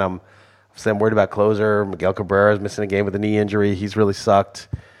guys. I mean, I'm worried about closer. Miguel Cabrera's missing a game with a knee injury. He's really sucked.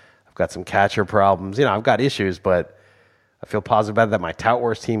 I've got some catcher problems. You know, I've got issues, but I feel positive about that. My Tout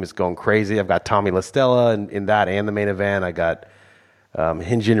Wars team is going crazy. I've got Tommy La Stella in that and the main event. I got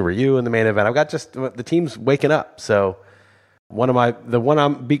Hyunjin Ryu in the main event. I've got just the team's waking up. So the one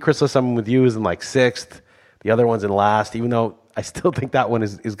I'm beat Chris List, I'm with you, is in like 6th. The other one's in last, even though I still think that one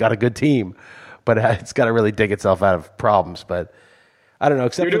is got a good team, but it's got to really dig itself out of problems. But I don't know,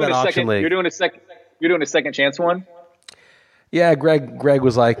 except for that auction league. You're doing a second chance one? Yeah, Greg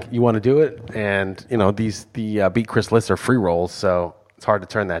was like, "You want to do it?" And you know, the beat Chris lists are free rolls, so it's hard to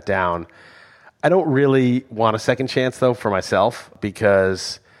turn that down. I don't really want a second chance though for myself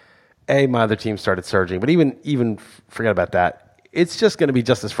because my other team started surging, but even forget about that. It's just going to be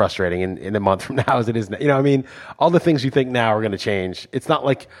just as frustrating in a month from now as it is now. You know, I mean, all the things you think now are going to change. It's not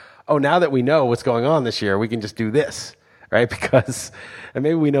like, oh, now that we know what's going on this year, we can just do this. Right, because and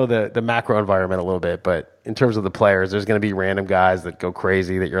maybe we know the macro environment a little bit, but in terms of the players, there's going to be random guys that go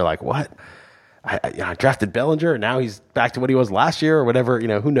crazy that you're like, what? I drafted Bellinger, and now he's back to what he was last year or whatever. You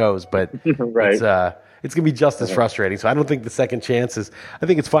know, who knows? But right. It's going to be just as frustrating. So I don't think the second chance is. I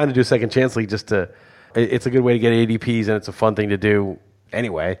think it's fine to do a second chance league it's a good way to get ADPs, and it's a fun thing to do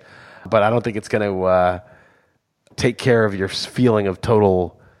anyway. But I don't think it's going to take care of your feeling of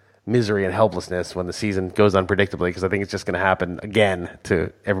total misery and helplessness when the season goes unpredictably, because I think it's just going to happen again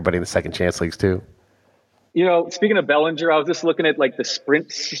to everybody in the second chance leagues too. You know, speaking of Bellinger, I was just looking at like the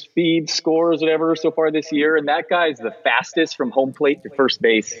sprint speed scores, whatever, so far this year, and that guy's the fastest from home plate to first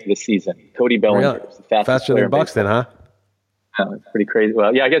base this season. Cody Bellinger is the fastest. Faster than Buxton, huh? Pretty crazy.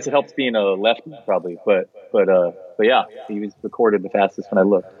 Well, yeah, I guess it helps being a lefty probably, but yeah, he was recorded the fastest when I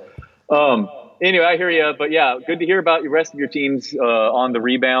looked. Anyway, I hear you, but yeah, good to hear about the rest of your teams on the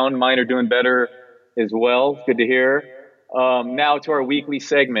rebound. Mine are doing better as well. Good to hear. Now to our weekly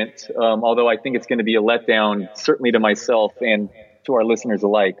segment, although I think it's going to be a letdown, certainly to myself and to our listeners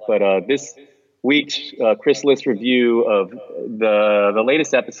alike. But this week's Chris List review of the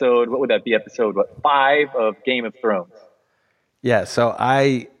latest episode, what would that be, episode 5 of Game of Thrones? Yeah, so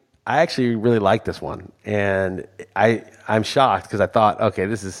I actually really like this one, and I'm shocked because I thought, okay,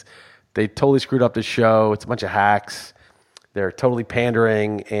 they totally screwed up the show. It's a bunch of hacks. They're totally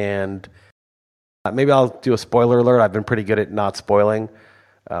pandering, and maybe I'll do a spoiler alert. I've been pretty good at not spoiling,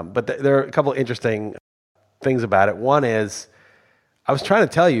 but there are a couple of interesting things about it. One is, I was trying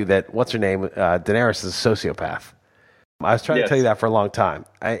to tell you that what's her name, Daenerys, is a sociopath. I was trying to tell you that for a long time.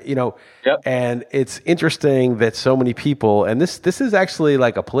 And it's interesting that so many people, and this is actually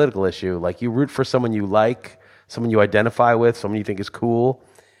like a political issue. Like, you root for someone you like, someone you identify with, someone you think is cool,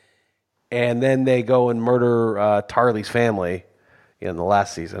 and then they go and murder Tarly's family in the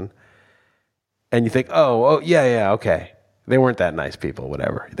last season. And you think, oh, yeah, okay. They weren't that nice people,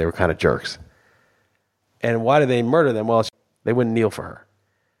 whatever. They were kind of jerks. And why did they murder them? Well, they wouldn't kneel for her.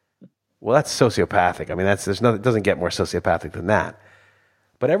 Well, that's sociopathic. I mean, it doesn't get more sociopathic than that.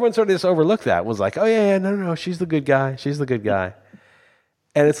 But everyone sort of just overlooked that. Was like, oh, yeah, no, she's the good guy. She's the good guy.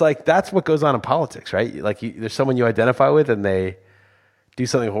 And it's like, that's what goes on in politics, right? Like, there's someone you identify with, and they do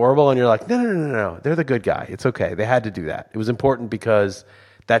something horrible, and you're like, no, they're the good guy. It's okay. They had to do that. It was important because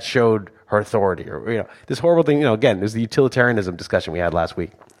that showed her authority, or this horrible thing. Again, there's the utilitarianism discussion we had last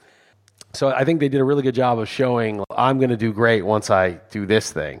week. So I think they did a really good job of showing, I'm going to do great once I do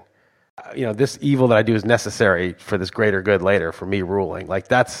this thing. This evil that I do is necessary for this greater good later, for me ruling. Like,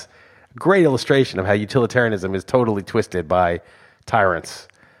 that's a great illustration of how utilitarianism is totally twisted by tyrants.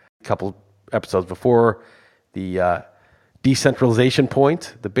 A couple episodes before, the decentralization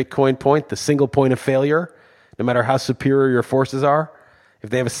point, the Bitcoin point, the single point of failure, no matter how superior your forces are. If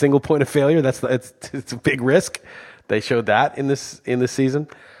they have a single point of failure, it's a big risk. They showed that in this season.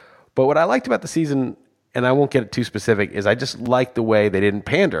 But what I liked about the season, and I won't get too specific, is I just liked the way they didn't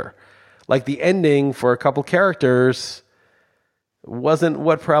pander. Like, the ending for a couple characters wasn't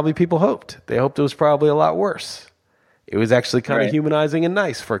what probably people hoped. They hoped it was probably a lot worse. It was actually kind of humanizing and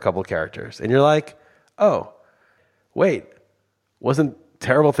nice for a couple characters. And you're like, oh, wait, wasn't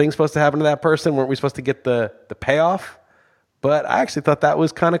terrible things supposed to happen to that person? Weren't we supposed to get the payoff? But I actually thought that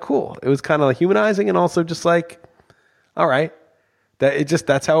was kind of cool. It was kind of humanizing, and also just like, all right,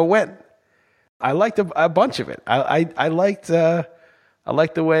 that's how it went. I liked a bunch of it. I liked I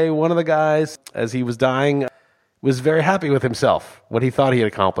liked the way one of the guys, as he was dying, was very happy with himself, what he thought he had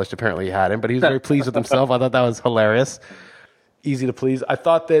accomplished. Apparently he hadn't, but he was very pleased with himself. I thought that was hilarious. Easy to please. I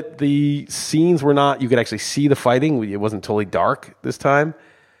thought that the scenes were not, you could actually see the fighting. It wasn't totally dark this time.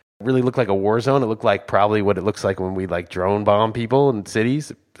 It really looked like a war zone. It looked like probably what it looks like when we like drone bomb people in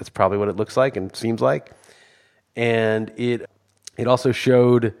cities. That's probably what it looks like and seems like. And it also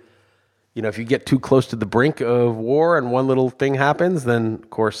showed, you know, if you get too close to the brink of war and one little thing happens, then of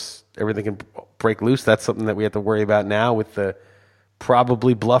course everything can break loose. That's something that we have to worry about now with the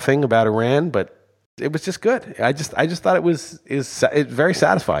probably bluffing about Iran, but it was just good. I just thought it was very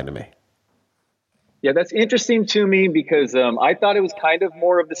satisfying to me. Yeah, that's interesting to me because I thought it was kind of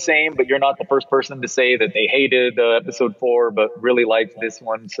more of the same, but you're not the first person to say that they hated episode 4, but really liked this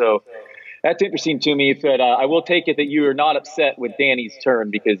one. So that's interesting to me. But I will take it that you are not upset with Danny's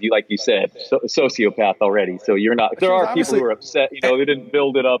turn because you, like you said, sociopath already. So you're not. There are people who are upset. You know, they didn't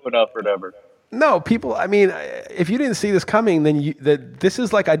build it up enough or whatever. No, people. I mean, if you didn't see this coming, then this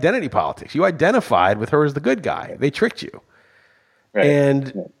is like identity politics. You identified with her as the good guy. They tricked you, right.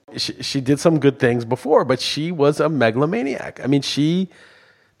 And she did some good things before, but she was a megalomaniac. I mean, she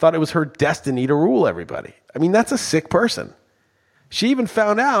thought it was her destiny to rule everybody. I mean, that's a sick person. She even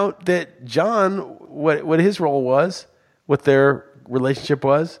found out that John, what his role was, what their relationship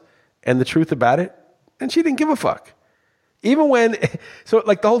was, and the truth about it, and she didn't give a fuck. Even when, so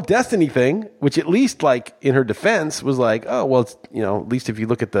like the whole destiny thing, which at least like in her defense was like, oh, well, it's, you know, at least if you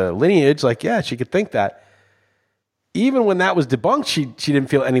look at the lineage, like, yeah, she could think that. Even when that was debunked, she didn't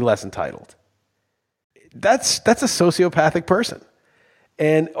feel any less entitled. That's a sociopathic person,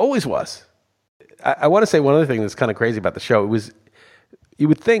 and always was. I want to say one other thing that's kind of crazy about the show. It was, you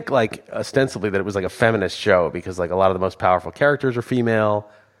would think like ostensibly that it was like a feminist show because like a lot of the most powerful characters are female.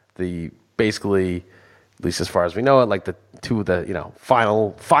 Basically, at least as far as we know it, like the two of the, you know,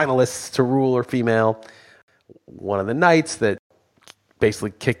 finalists to rule are female. One of the knights that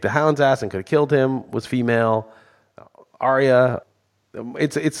basically kicked the Hound's ass and could have killed him was female. Arya.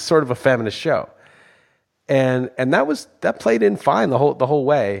 It's sort of a feminist show, and that played in fine the whole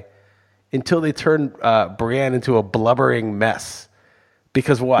way until they turned Brienne into a blubbering mess.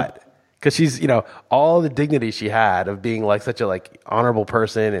 Because what? Because she's, you know, all the dignity she had of being like such a like honorable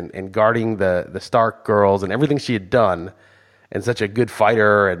person and guarding the Stark girls and everything she had done, and such a good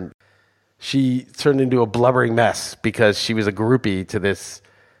fighter, and she turned into a blubbering mess because she was a groupie to this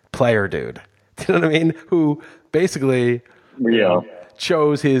player dude. Do you know what I mean? Who basically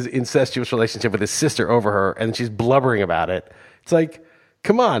chose his incestuous relationship with his sister over her, and she's blubbering about it. It's like,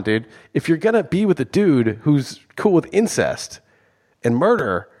 come on, dude. If you're gonna be with a dude who's cool with incest and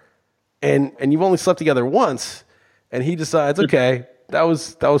murder, and you've only slept together once, and he decides, okay, that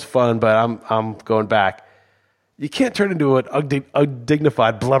was fun, but I'm going back. You can't turn into an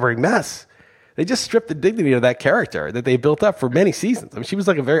undignified, blubbering mess. They just stripped the dignity of that character that they built up for many seasons. I mean, she was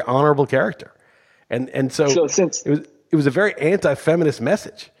like a very honorable character, and so since it was a very anti-feminist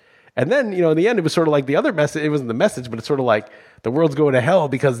message. And then, you know, in the end, it was sort of like the other message. It wasn't the message, but it's sort of like the world's going to hell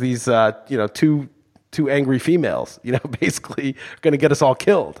because these, two angry females, you know, basically are going to get us all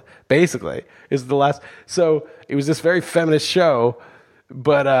killed, basically, is the last. So it was this very feminist show,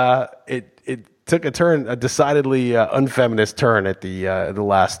 but it took a decidedly unfeminist turn at the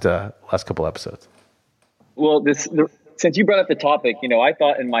last couple episodes. Well, since you brought up the topic, you know, I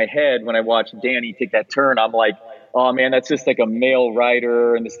thought in my head when I watched Danny take that turn, I'm like, oh man, that's just like a male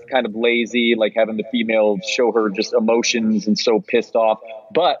writer and this is kind of lazy, like having the female show her just emotions and so pissed off.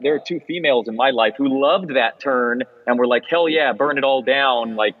 But there are two females in my life who loved that turn and were like, hell yeah, burn it all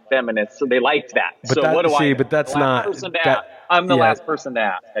down, like feminists. So they liked that. But so what do I? But that's not. I'm the last person to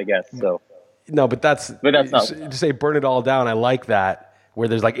ask, I guess. So no, but that's not to say burn it all down. I like that where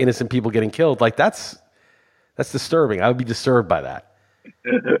there's like innocent people getting killed. Like that's disturbing. I would be disturbed by that.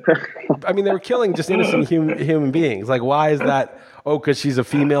 I mean, they were killing just innocent human beings. Like, why is that? Oh, because she's a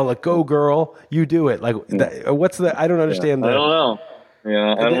female. Like, go girl, you do it. Like, what's the? I don't understand. I don't know.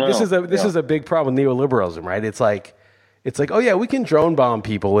 Yeah, I don't know. This is a big problem with neoliberalism, right? It's like, oh yeah, we can drone bomb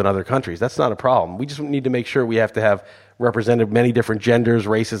people in other countries. That's not a problem. We just need to make sure we have to have represented many different genders,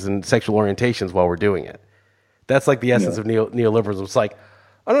 races, and sexual orientations while we're doing it. That's like the essence of neoliberalism. It's like,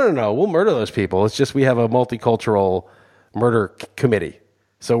 oh no, we'll murder those people. It's just we have a multicultural murder committee,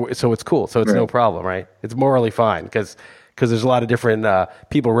 so it's cool, so it's no problem, right? It's morally fine because there's a lot of different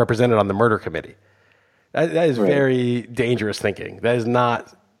people represented on the murder committee. That is very dangerous thinking. That is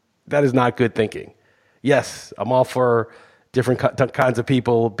not good thinking. Yes, I'm all for different kinds of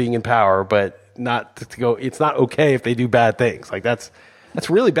people being in power, but not to go. It's not okay if they do bad things. Like that's That's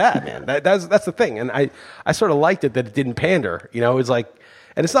really bad, man. That's the thing. And I sort of liked it that it didn't pander. You know, it's like,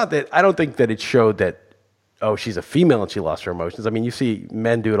 and it's not that, I don't think that it showed that, oh, she's a female and she lost her emotions. I mean, you see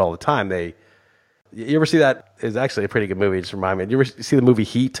men do it all the time. You ever see that? It's actually a pretty good movie. It just remind me. You ever see the movie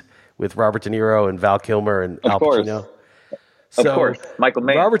Heat with Robert De Niro and Val Kilmer and Al Pacino? Of course. Michael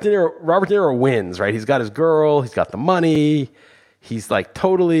Mann. Robert De Niro wins, right? He's got his girl. He's got the money. He's like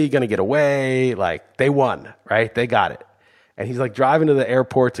totally going to get away. Like they won, right? They got it. And he's like driving to the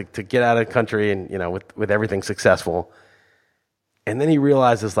airport to get out of the country and, you know, with everything successful. And then he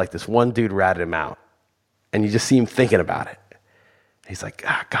realizes like this one dude ratted him out. And you just see him thinking about it. He's like,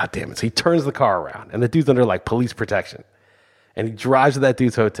 God damn it. So he turns the car around and the dude's under like police protection. And he drives to that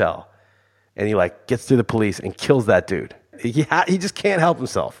dude's hotel. And he like gets through the police and kills that dude. He just can't help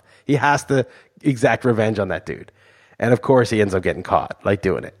himself. He has to exact revenge on that dude. And of course he ends up getting caught, like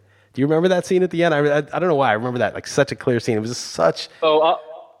doing it. Do you remember that scene at the end? I don't know why. I remember that, like such a clear scene. It was just such... Oh,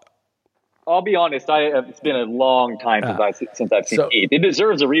 I'll be honest. It's been a long time since I've seen Heat. It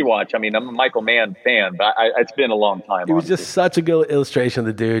deserves a rewatch. I mean, I'm a Michael Mann fan, but it's been a long time. It was just such a good illustration of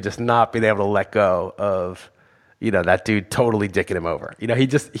the dude just not being able to let go of, you know, that dude totally dicking him over. You know,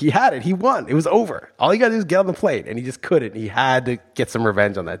 he had it. He won. It was over. All he got to do is get on the plate, and he just couldn't. He had to get some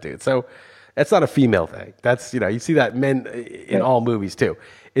revenge on that dude. So that's not a female thing. That's, you know, you see that men in all movies too.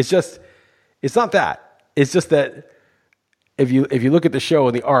 It's not that. It's just that if you look at the show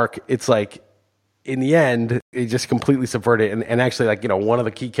and the arc, it's like in the end, it just completely subverted it. And actually, like, you know, one of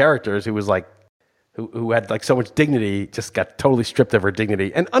the key characters who was like, who had like so much dignity just got totally stripped of her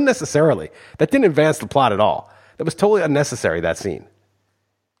dignity and unnecessarily. That didn't advance the plot at all. That was totally unnecessary, that scene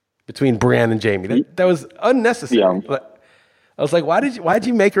between Brienne and Jamie. That was unnecessary. Yeah. I was like, why did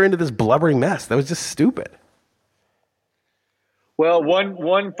you make her into this blubbering mess? That was just stupid. Well,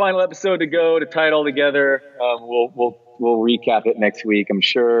 one final episode to go to tie it all together. We'll recap it next week, I'm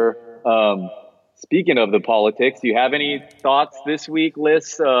sure. Speaking of the politics, do you have any thoughts this week,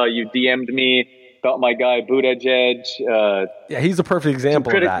 Liz? You DM'd me about my guy Buttigieg. Yeah, he's a perfect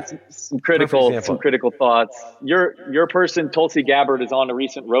example of that. Some critical thoughts. Your person, Tulsi Gabbard, is on a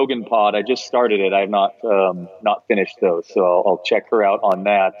recent Rogan pod. I just started it. I have not finished those, so I'll check her out on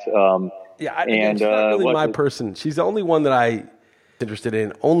that. She's not really my person. She's the only one that I'm interested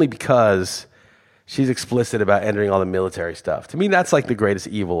in, only because she's explicit about entering all the military stuff. To me, that's like the greatest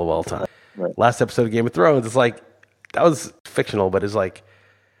evil of all time. Right. Last episode of Game of Thrones, it's like, that was fictional, but it's like,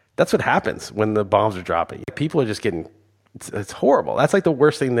 that's what happens when the bombs are dropping. People are just getting, it's horrible. That's like the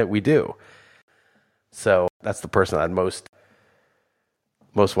worst thing that we do. So that's the person I'd most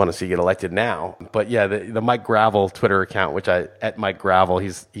want to see get elected now. But yeah, the Mike Gravel Twitter account, which at Mike Gravel,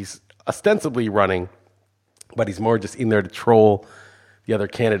 he's ostensibly running, but he's more just in there to troll the other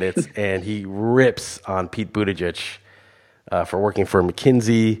candidates. And he rips on Pete Buttigieg for working for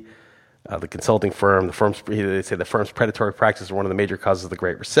McKinsey, the consulting firm. They say the firm's predatory practices were one of the major causes of the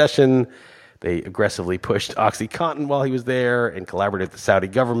Great Recession. They aggressively pushed OxyContin while he was there and collaborated with the Saudi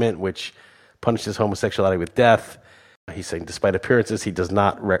government, which punishes homosexuality with death. He's saying, despite appearances, he does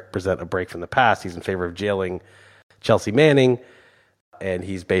not represent a break from the past. He's in favor of jailing Chelsea Manning. And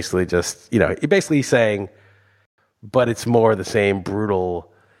he's basically just, he's saying, but it's more of the same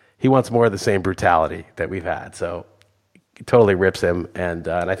brutal, he wants more of the same brutality that we've had. So he totally rips him, and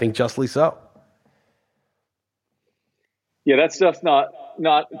I think justly so. Yeah, that stuff's not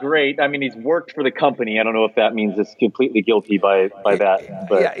great. I mean, he's worked for the company. I don't know if that means it's completely guilty by that.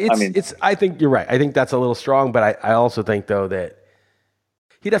 But yeah, I think you're right. I think that's a little strong, but I also think, though, that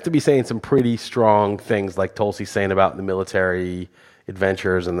he'd have to be saying some pretty strong things like Tulsi's saying about the military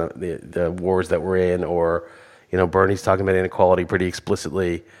adventures and the wars that we're in, or, Bernie's talking about inequality pretty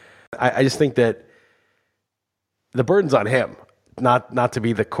explicitly. I just think that the burden's on him, not to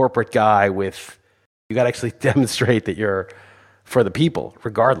be the corporate guy with, you got to actually demonstrate that you're for the people,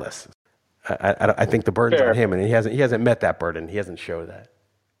 regardless. I think the burden's on him, and he hasn't met that burden. He hasn't showed that.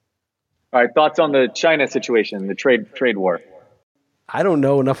 All right, thoughts on the China situation, the trade war? I don't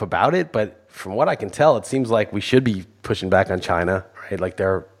know enough about it, but from what I can tell, it seems like we should be pushing back on China, right? Like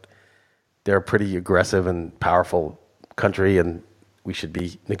they're a pretty aggressive and powerful country, and we should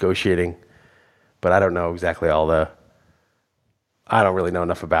be negotiating. But I don't know exactly I don't really know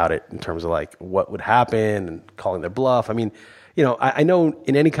enough about it in terms of like what would happen and calling their bluff. I mean, I know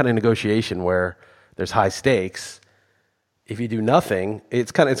in any kind of negotiation where there's high stakes, if you do nothing,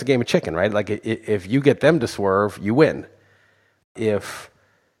 it's a game of chicken, right? Like if you get them to swerve, you win. If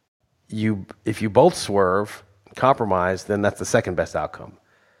you both swerve, compromise, then that's the second best outcome.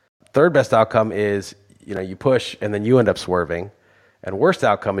 Third best outcome is, you push and then you end up swerving, and worst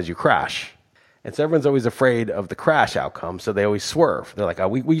outcome is you crash. And so everyone's always afraid of the crash outcome, so they always swerve. They're like, oh,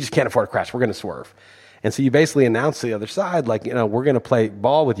 we just can't afford a crash. We're going to swerve. And so you basically announce to the other side, like, we're going to play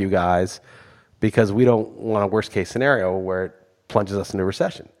ball with you guys because we don't want a worst-case scenario where it plunges us into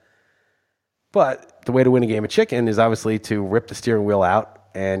recession. But the way to win a game of chicken is obviously to rip the steering wheel out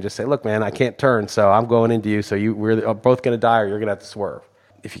and just say, look, man, I can't turn, so I'm going into you, so we're both going to die or you're going to have to swerve.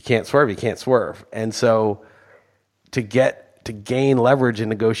 If you can't swerve, you can't swerve. And so to gain leverage in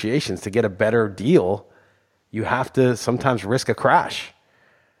negotiations, to get a better deal, you have to sometimes risk a crash.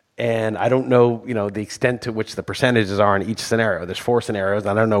 And I don't know, the extent to which the percentages are in each scenario. There's 4 scenarios.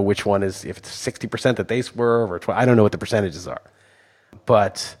 I don't know which one is, if it's 60% that they swerve or 20, I don't know what the percentages are.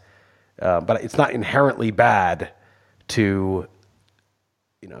 But it's not inherently bad to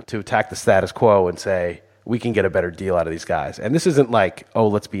attack the status quo and say, we can get a better deal out of these guys. And this isn't like, oh,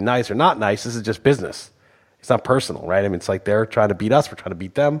 let's be nice or not nice. This is just business. It's not personal, right? I mean, it's like they're trying to beat us. We're trying to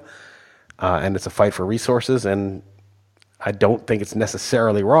beat them. And it's a fight for resources. And I don't think it's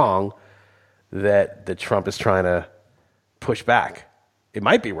necessarily wrong that Trump is trying to push back. It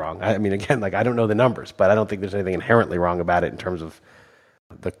might be wrong. I mean, again, I don't know the numbers, but I don't think there's anything inherently wrong about it in terms of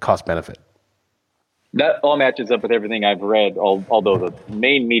the cost benefit. That all matches up with everything I've read, although the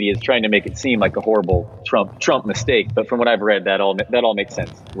main media is trying to make it seem like a horrible Trump mistake. But from what I've read, that all makes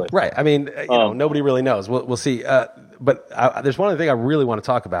sense. Right. I mean, nobody really knows. We'll see. But there's one other thing I really want to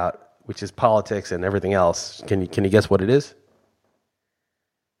talk about, which is politics and everything else. Can you guess what it is?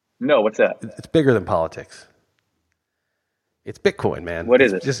 No, what's that? It's bigger than politics. It's Bitcoin, man. What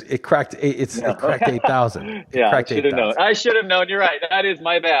is it? It cracked 8,000. Yeah, I should have known. I should have known. You're right. That is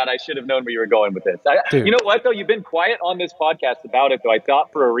my bad. I should have known where you were going with this. You know what, though? You've been quiet on this podcast about it, though. I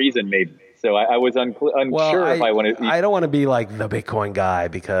thought for a reason, maybe. So I was unsure if I wanted. I don't want to be like the Bitcoin guy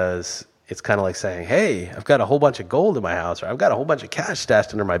because it's kind of like saying, "Hey, I've got a whole bunch of gold in my house, or I've got a whole bunch of cash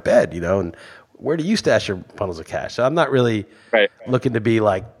stashed under my bed," and where do you stash your bundles of cash? So I'm not really looking to be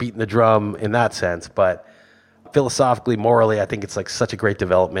like beating the drum in that sense, but philosophically, morally, I think it's like such a great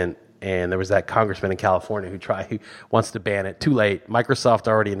development. And there was that congressman in California who wants to ban it. Too late. Microsoft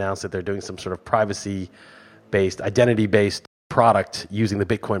already announced that they're doing some sort of privacy-based, identity-based product using the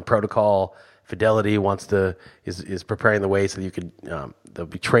Bitcoin protocol. Fidelity is preparing the way so that you could they'll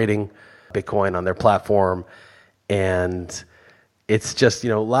be trading Bitcoin on their platform. And it's just,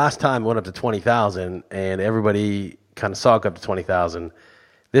 last time it went up to 20,000 and everybody kind of saw it go up to 20,000.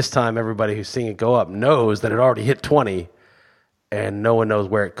 This time, everybody who's seeing it go up knows that it already hit 20, and no one knows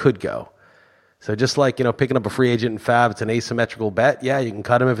where it could go. So just like, picking up a free agent in Fab, it's an asymmetrical bet. Yeah, you can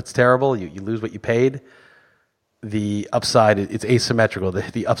cut him if it's terrible. You lose what you paid. The upside, it's asymmetrical.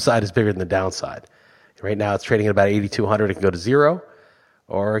 The upside is bigger than the downside. Right now, it's trading at about 8,200. It can go to 0,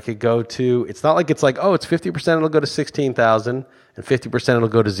 or it could go to, it's not like it's 50%, it'll go to 16,000, and 50% it'll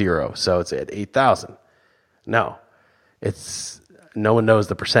go to 0. So it's at 8,000. No, no one knows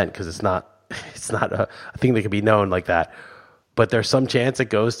the percent because it's not a thing that can be known like that. But there's some chance it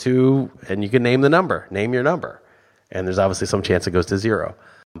goes to, and you can name your number. And there's obviously some chance it goes to 0.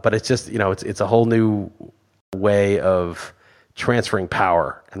 But it's just, it's a whole new way of transferring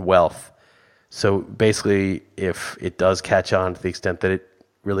power and wealth. So basically, if it does catch on to the extent that it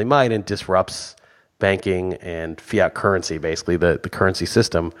really might and disrupts banking and fiat currency, basically the currency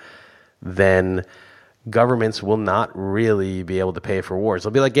system, then governments will not really be able to pay for wars.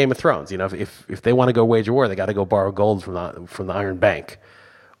 It'll be like Game of Thrones. If they want to go wage a war, they got to go borrow gold from the Iron Bank,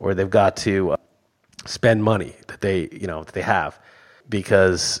 or they've got to spend money that they have.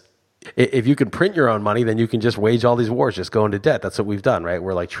 Because if you can print your own money, then you can just wage all these wars, just go into debt. That's what we've done, right?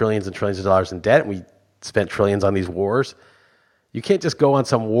 We're like trillions and trillions of dollars in debt, and we spent trillions on these wars. You can't just go on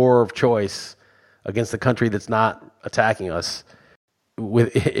some war of choice against the country that's not attacking us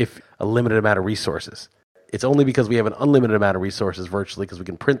with a limited amount of resources. It's only because we have an unlimited amount of resources virtually because we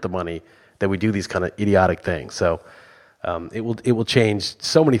can print the money that we do these kind of idiotic things. So it will change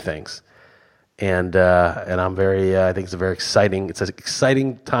so many things. And I'm I think it's an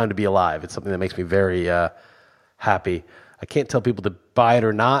exciting time to be alive. It's something that makes me very happy. I can't tell people to buy it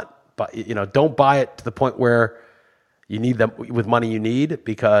or not, but don't buy it to the point where you need them with money you need,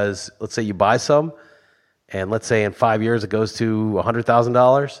 because let's say you buy some, and let's say in 5 years it goes to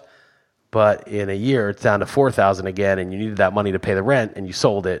 $100,000, but in a year it's down to $4,000 again, and you needed that money to pay the rent, and you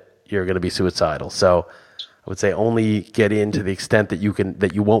sold it, you're going to be suicidal. So I would say only get in to the extent that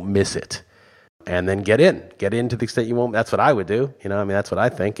you won't miss it, and then get in to the extent you won't. That's what I would do. That's what I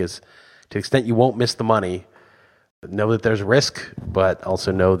think is, to the extent you won't miss the money, know that there's risk, but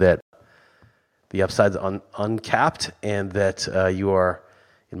also know that the upside's uncapped, and that you are,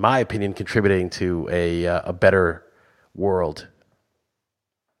 in my opinion, contributing to a better world.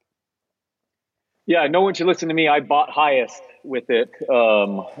 Yeah, no one should listen to me. I bought highest with it at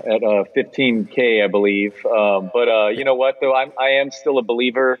 15K, I believe. But you know what, though? I am still a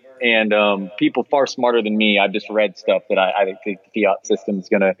believer, and people far smarter than me. I've just read stuff that I think the fiat system is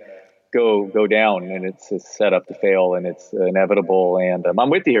going to go down, and it's set up to fail, and it's inevitable. And I'm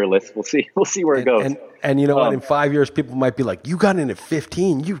with you here, Liz. We'll see where it goes. And you know what? In 5 years, people might be like, "You got in at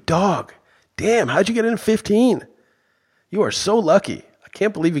 15, you dog! Damn, how'd you get in at 15? You are so lucky. I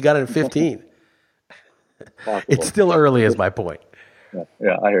can't believe you got in at 15." It's still early, is my point.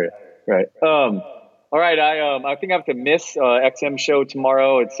 Yeah, I hear you. Right. All right. I think I have to miss XM show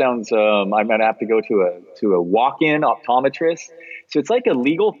tomorrow. It sounds I'm gonna have to go to a walk-in optometrist. So it's like a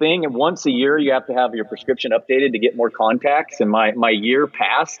legal thing, and once a year you have to have your prescription updated to get more contacts. And my year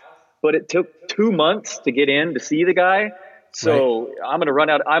passed, but it took 2 months to get in to see the guy. So right. I'm gonna run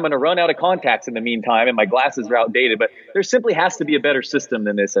out of contacts in the meantime, and my glasses are outdated. But there simply has to be a better system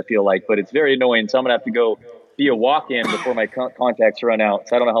than this, I feel like. But it's very annoying, so I'm gonna have to go be a walk-in before my contacts run out.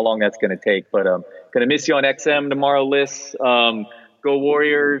 So I don't know how long that's gonna take. But gonna miss you on XM tomorrow, Liz. Go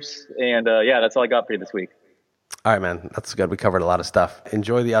Warriors, and yeah, that's all I got for you this week. All right, man, that's good. We covered a lot of stuff.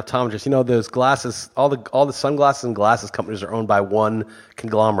 Enjoy the optometrist. You know, those glasses, all the sunglasses and glasses companies are owned by one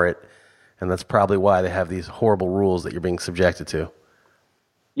conglomerate. And that's probably why they have these horrible rules that you're being subjected to.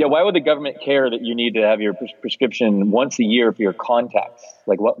 Yeah, why would the government care that you need to have your prescription once a year for your contacts?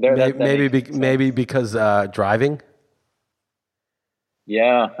 Like what? Maybe because driving.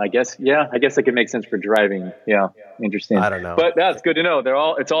 Yeah, I guess that could make sense for driving. Yeah, interesting. I don't know, but that's good to know.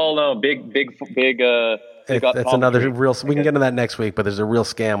 It's all big. It's another real. We can get into that next week, but there's a real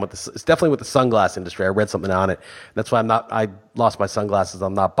scam with this. It's definitely with the sunglass industry. I read something on it. That's why I lost my sunglasses.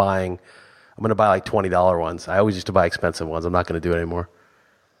 I'm not buying. I'm going to buy like $20 ones. I always used to buy expensive ones. I'm not going to do it anymore.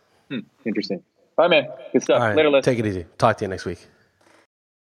 Interesting. All right, man. Good stuff. All right, Later, Liz. Take it easy. Talk to you next week.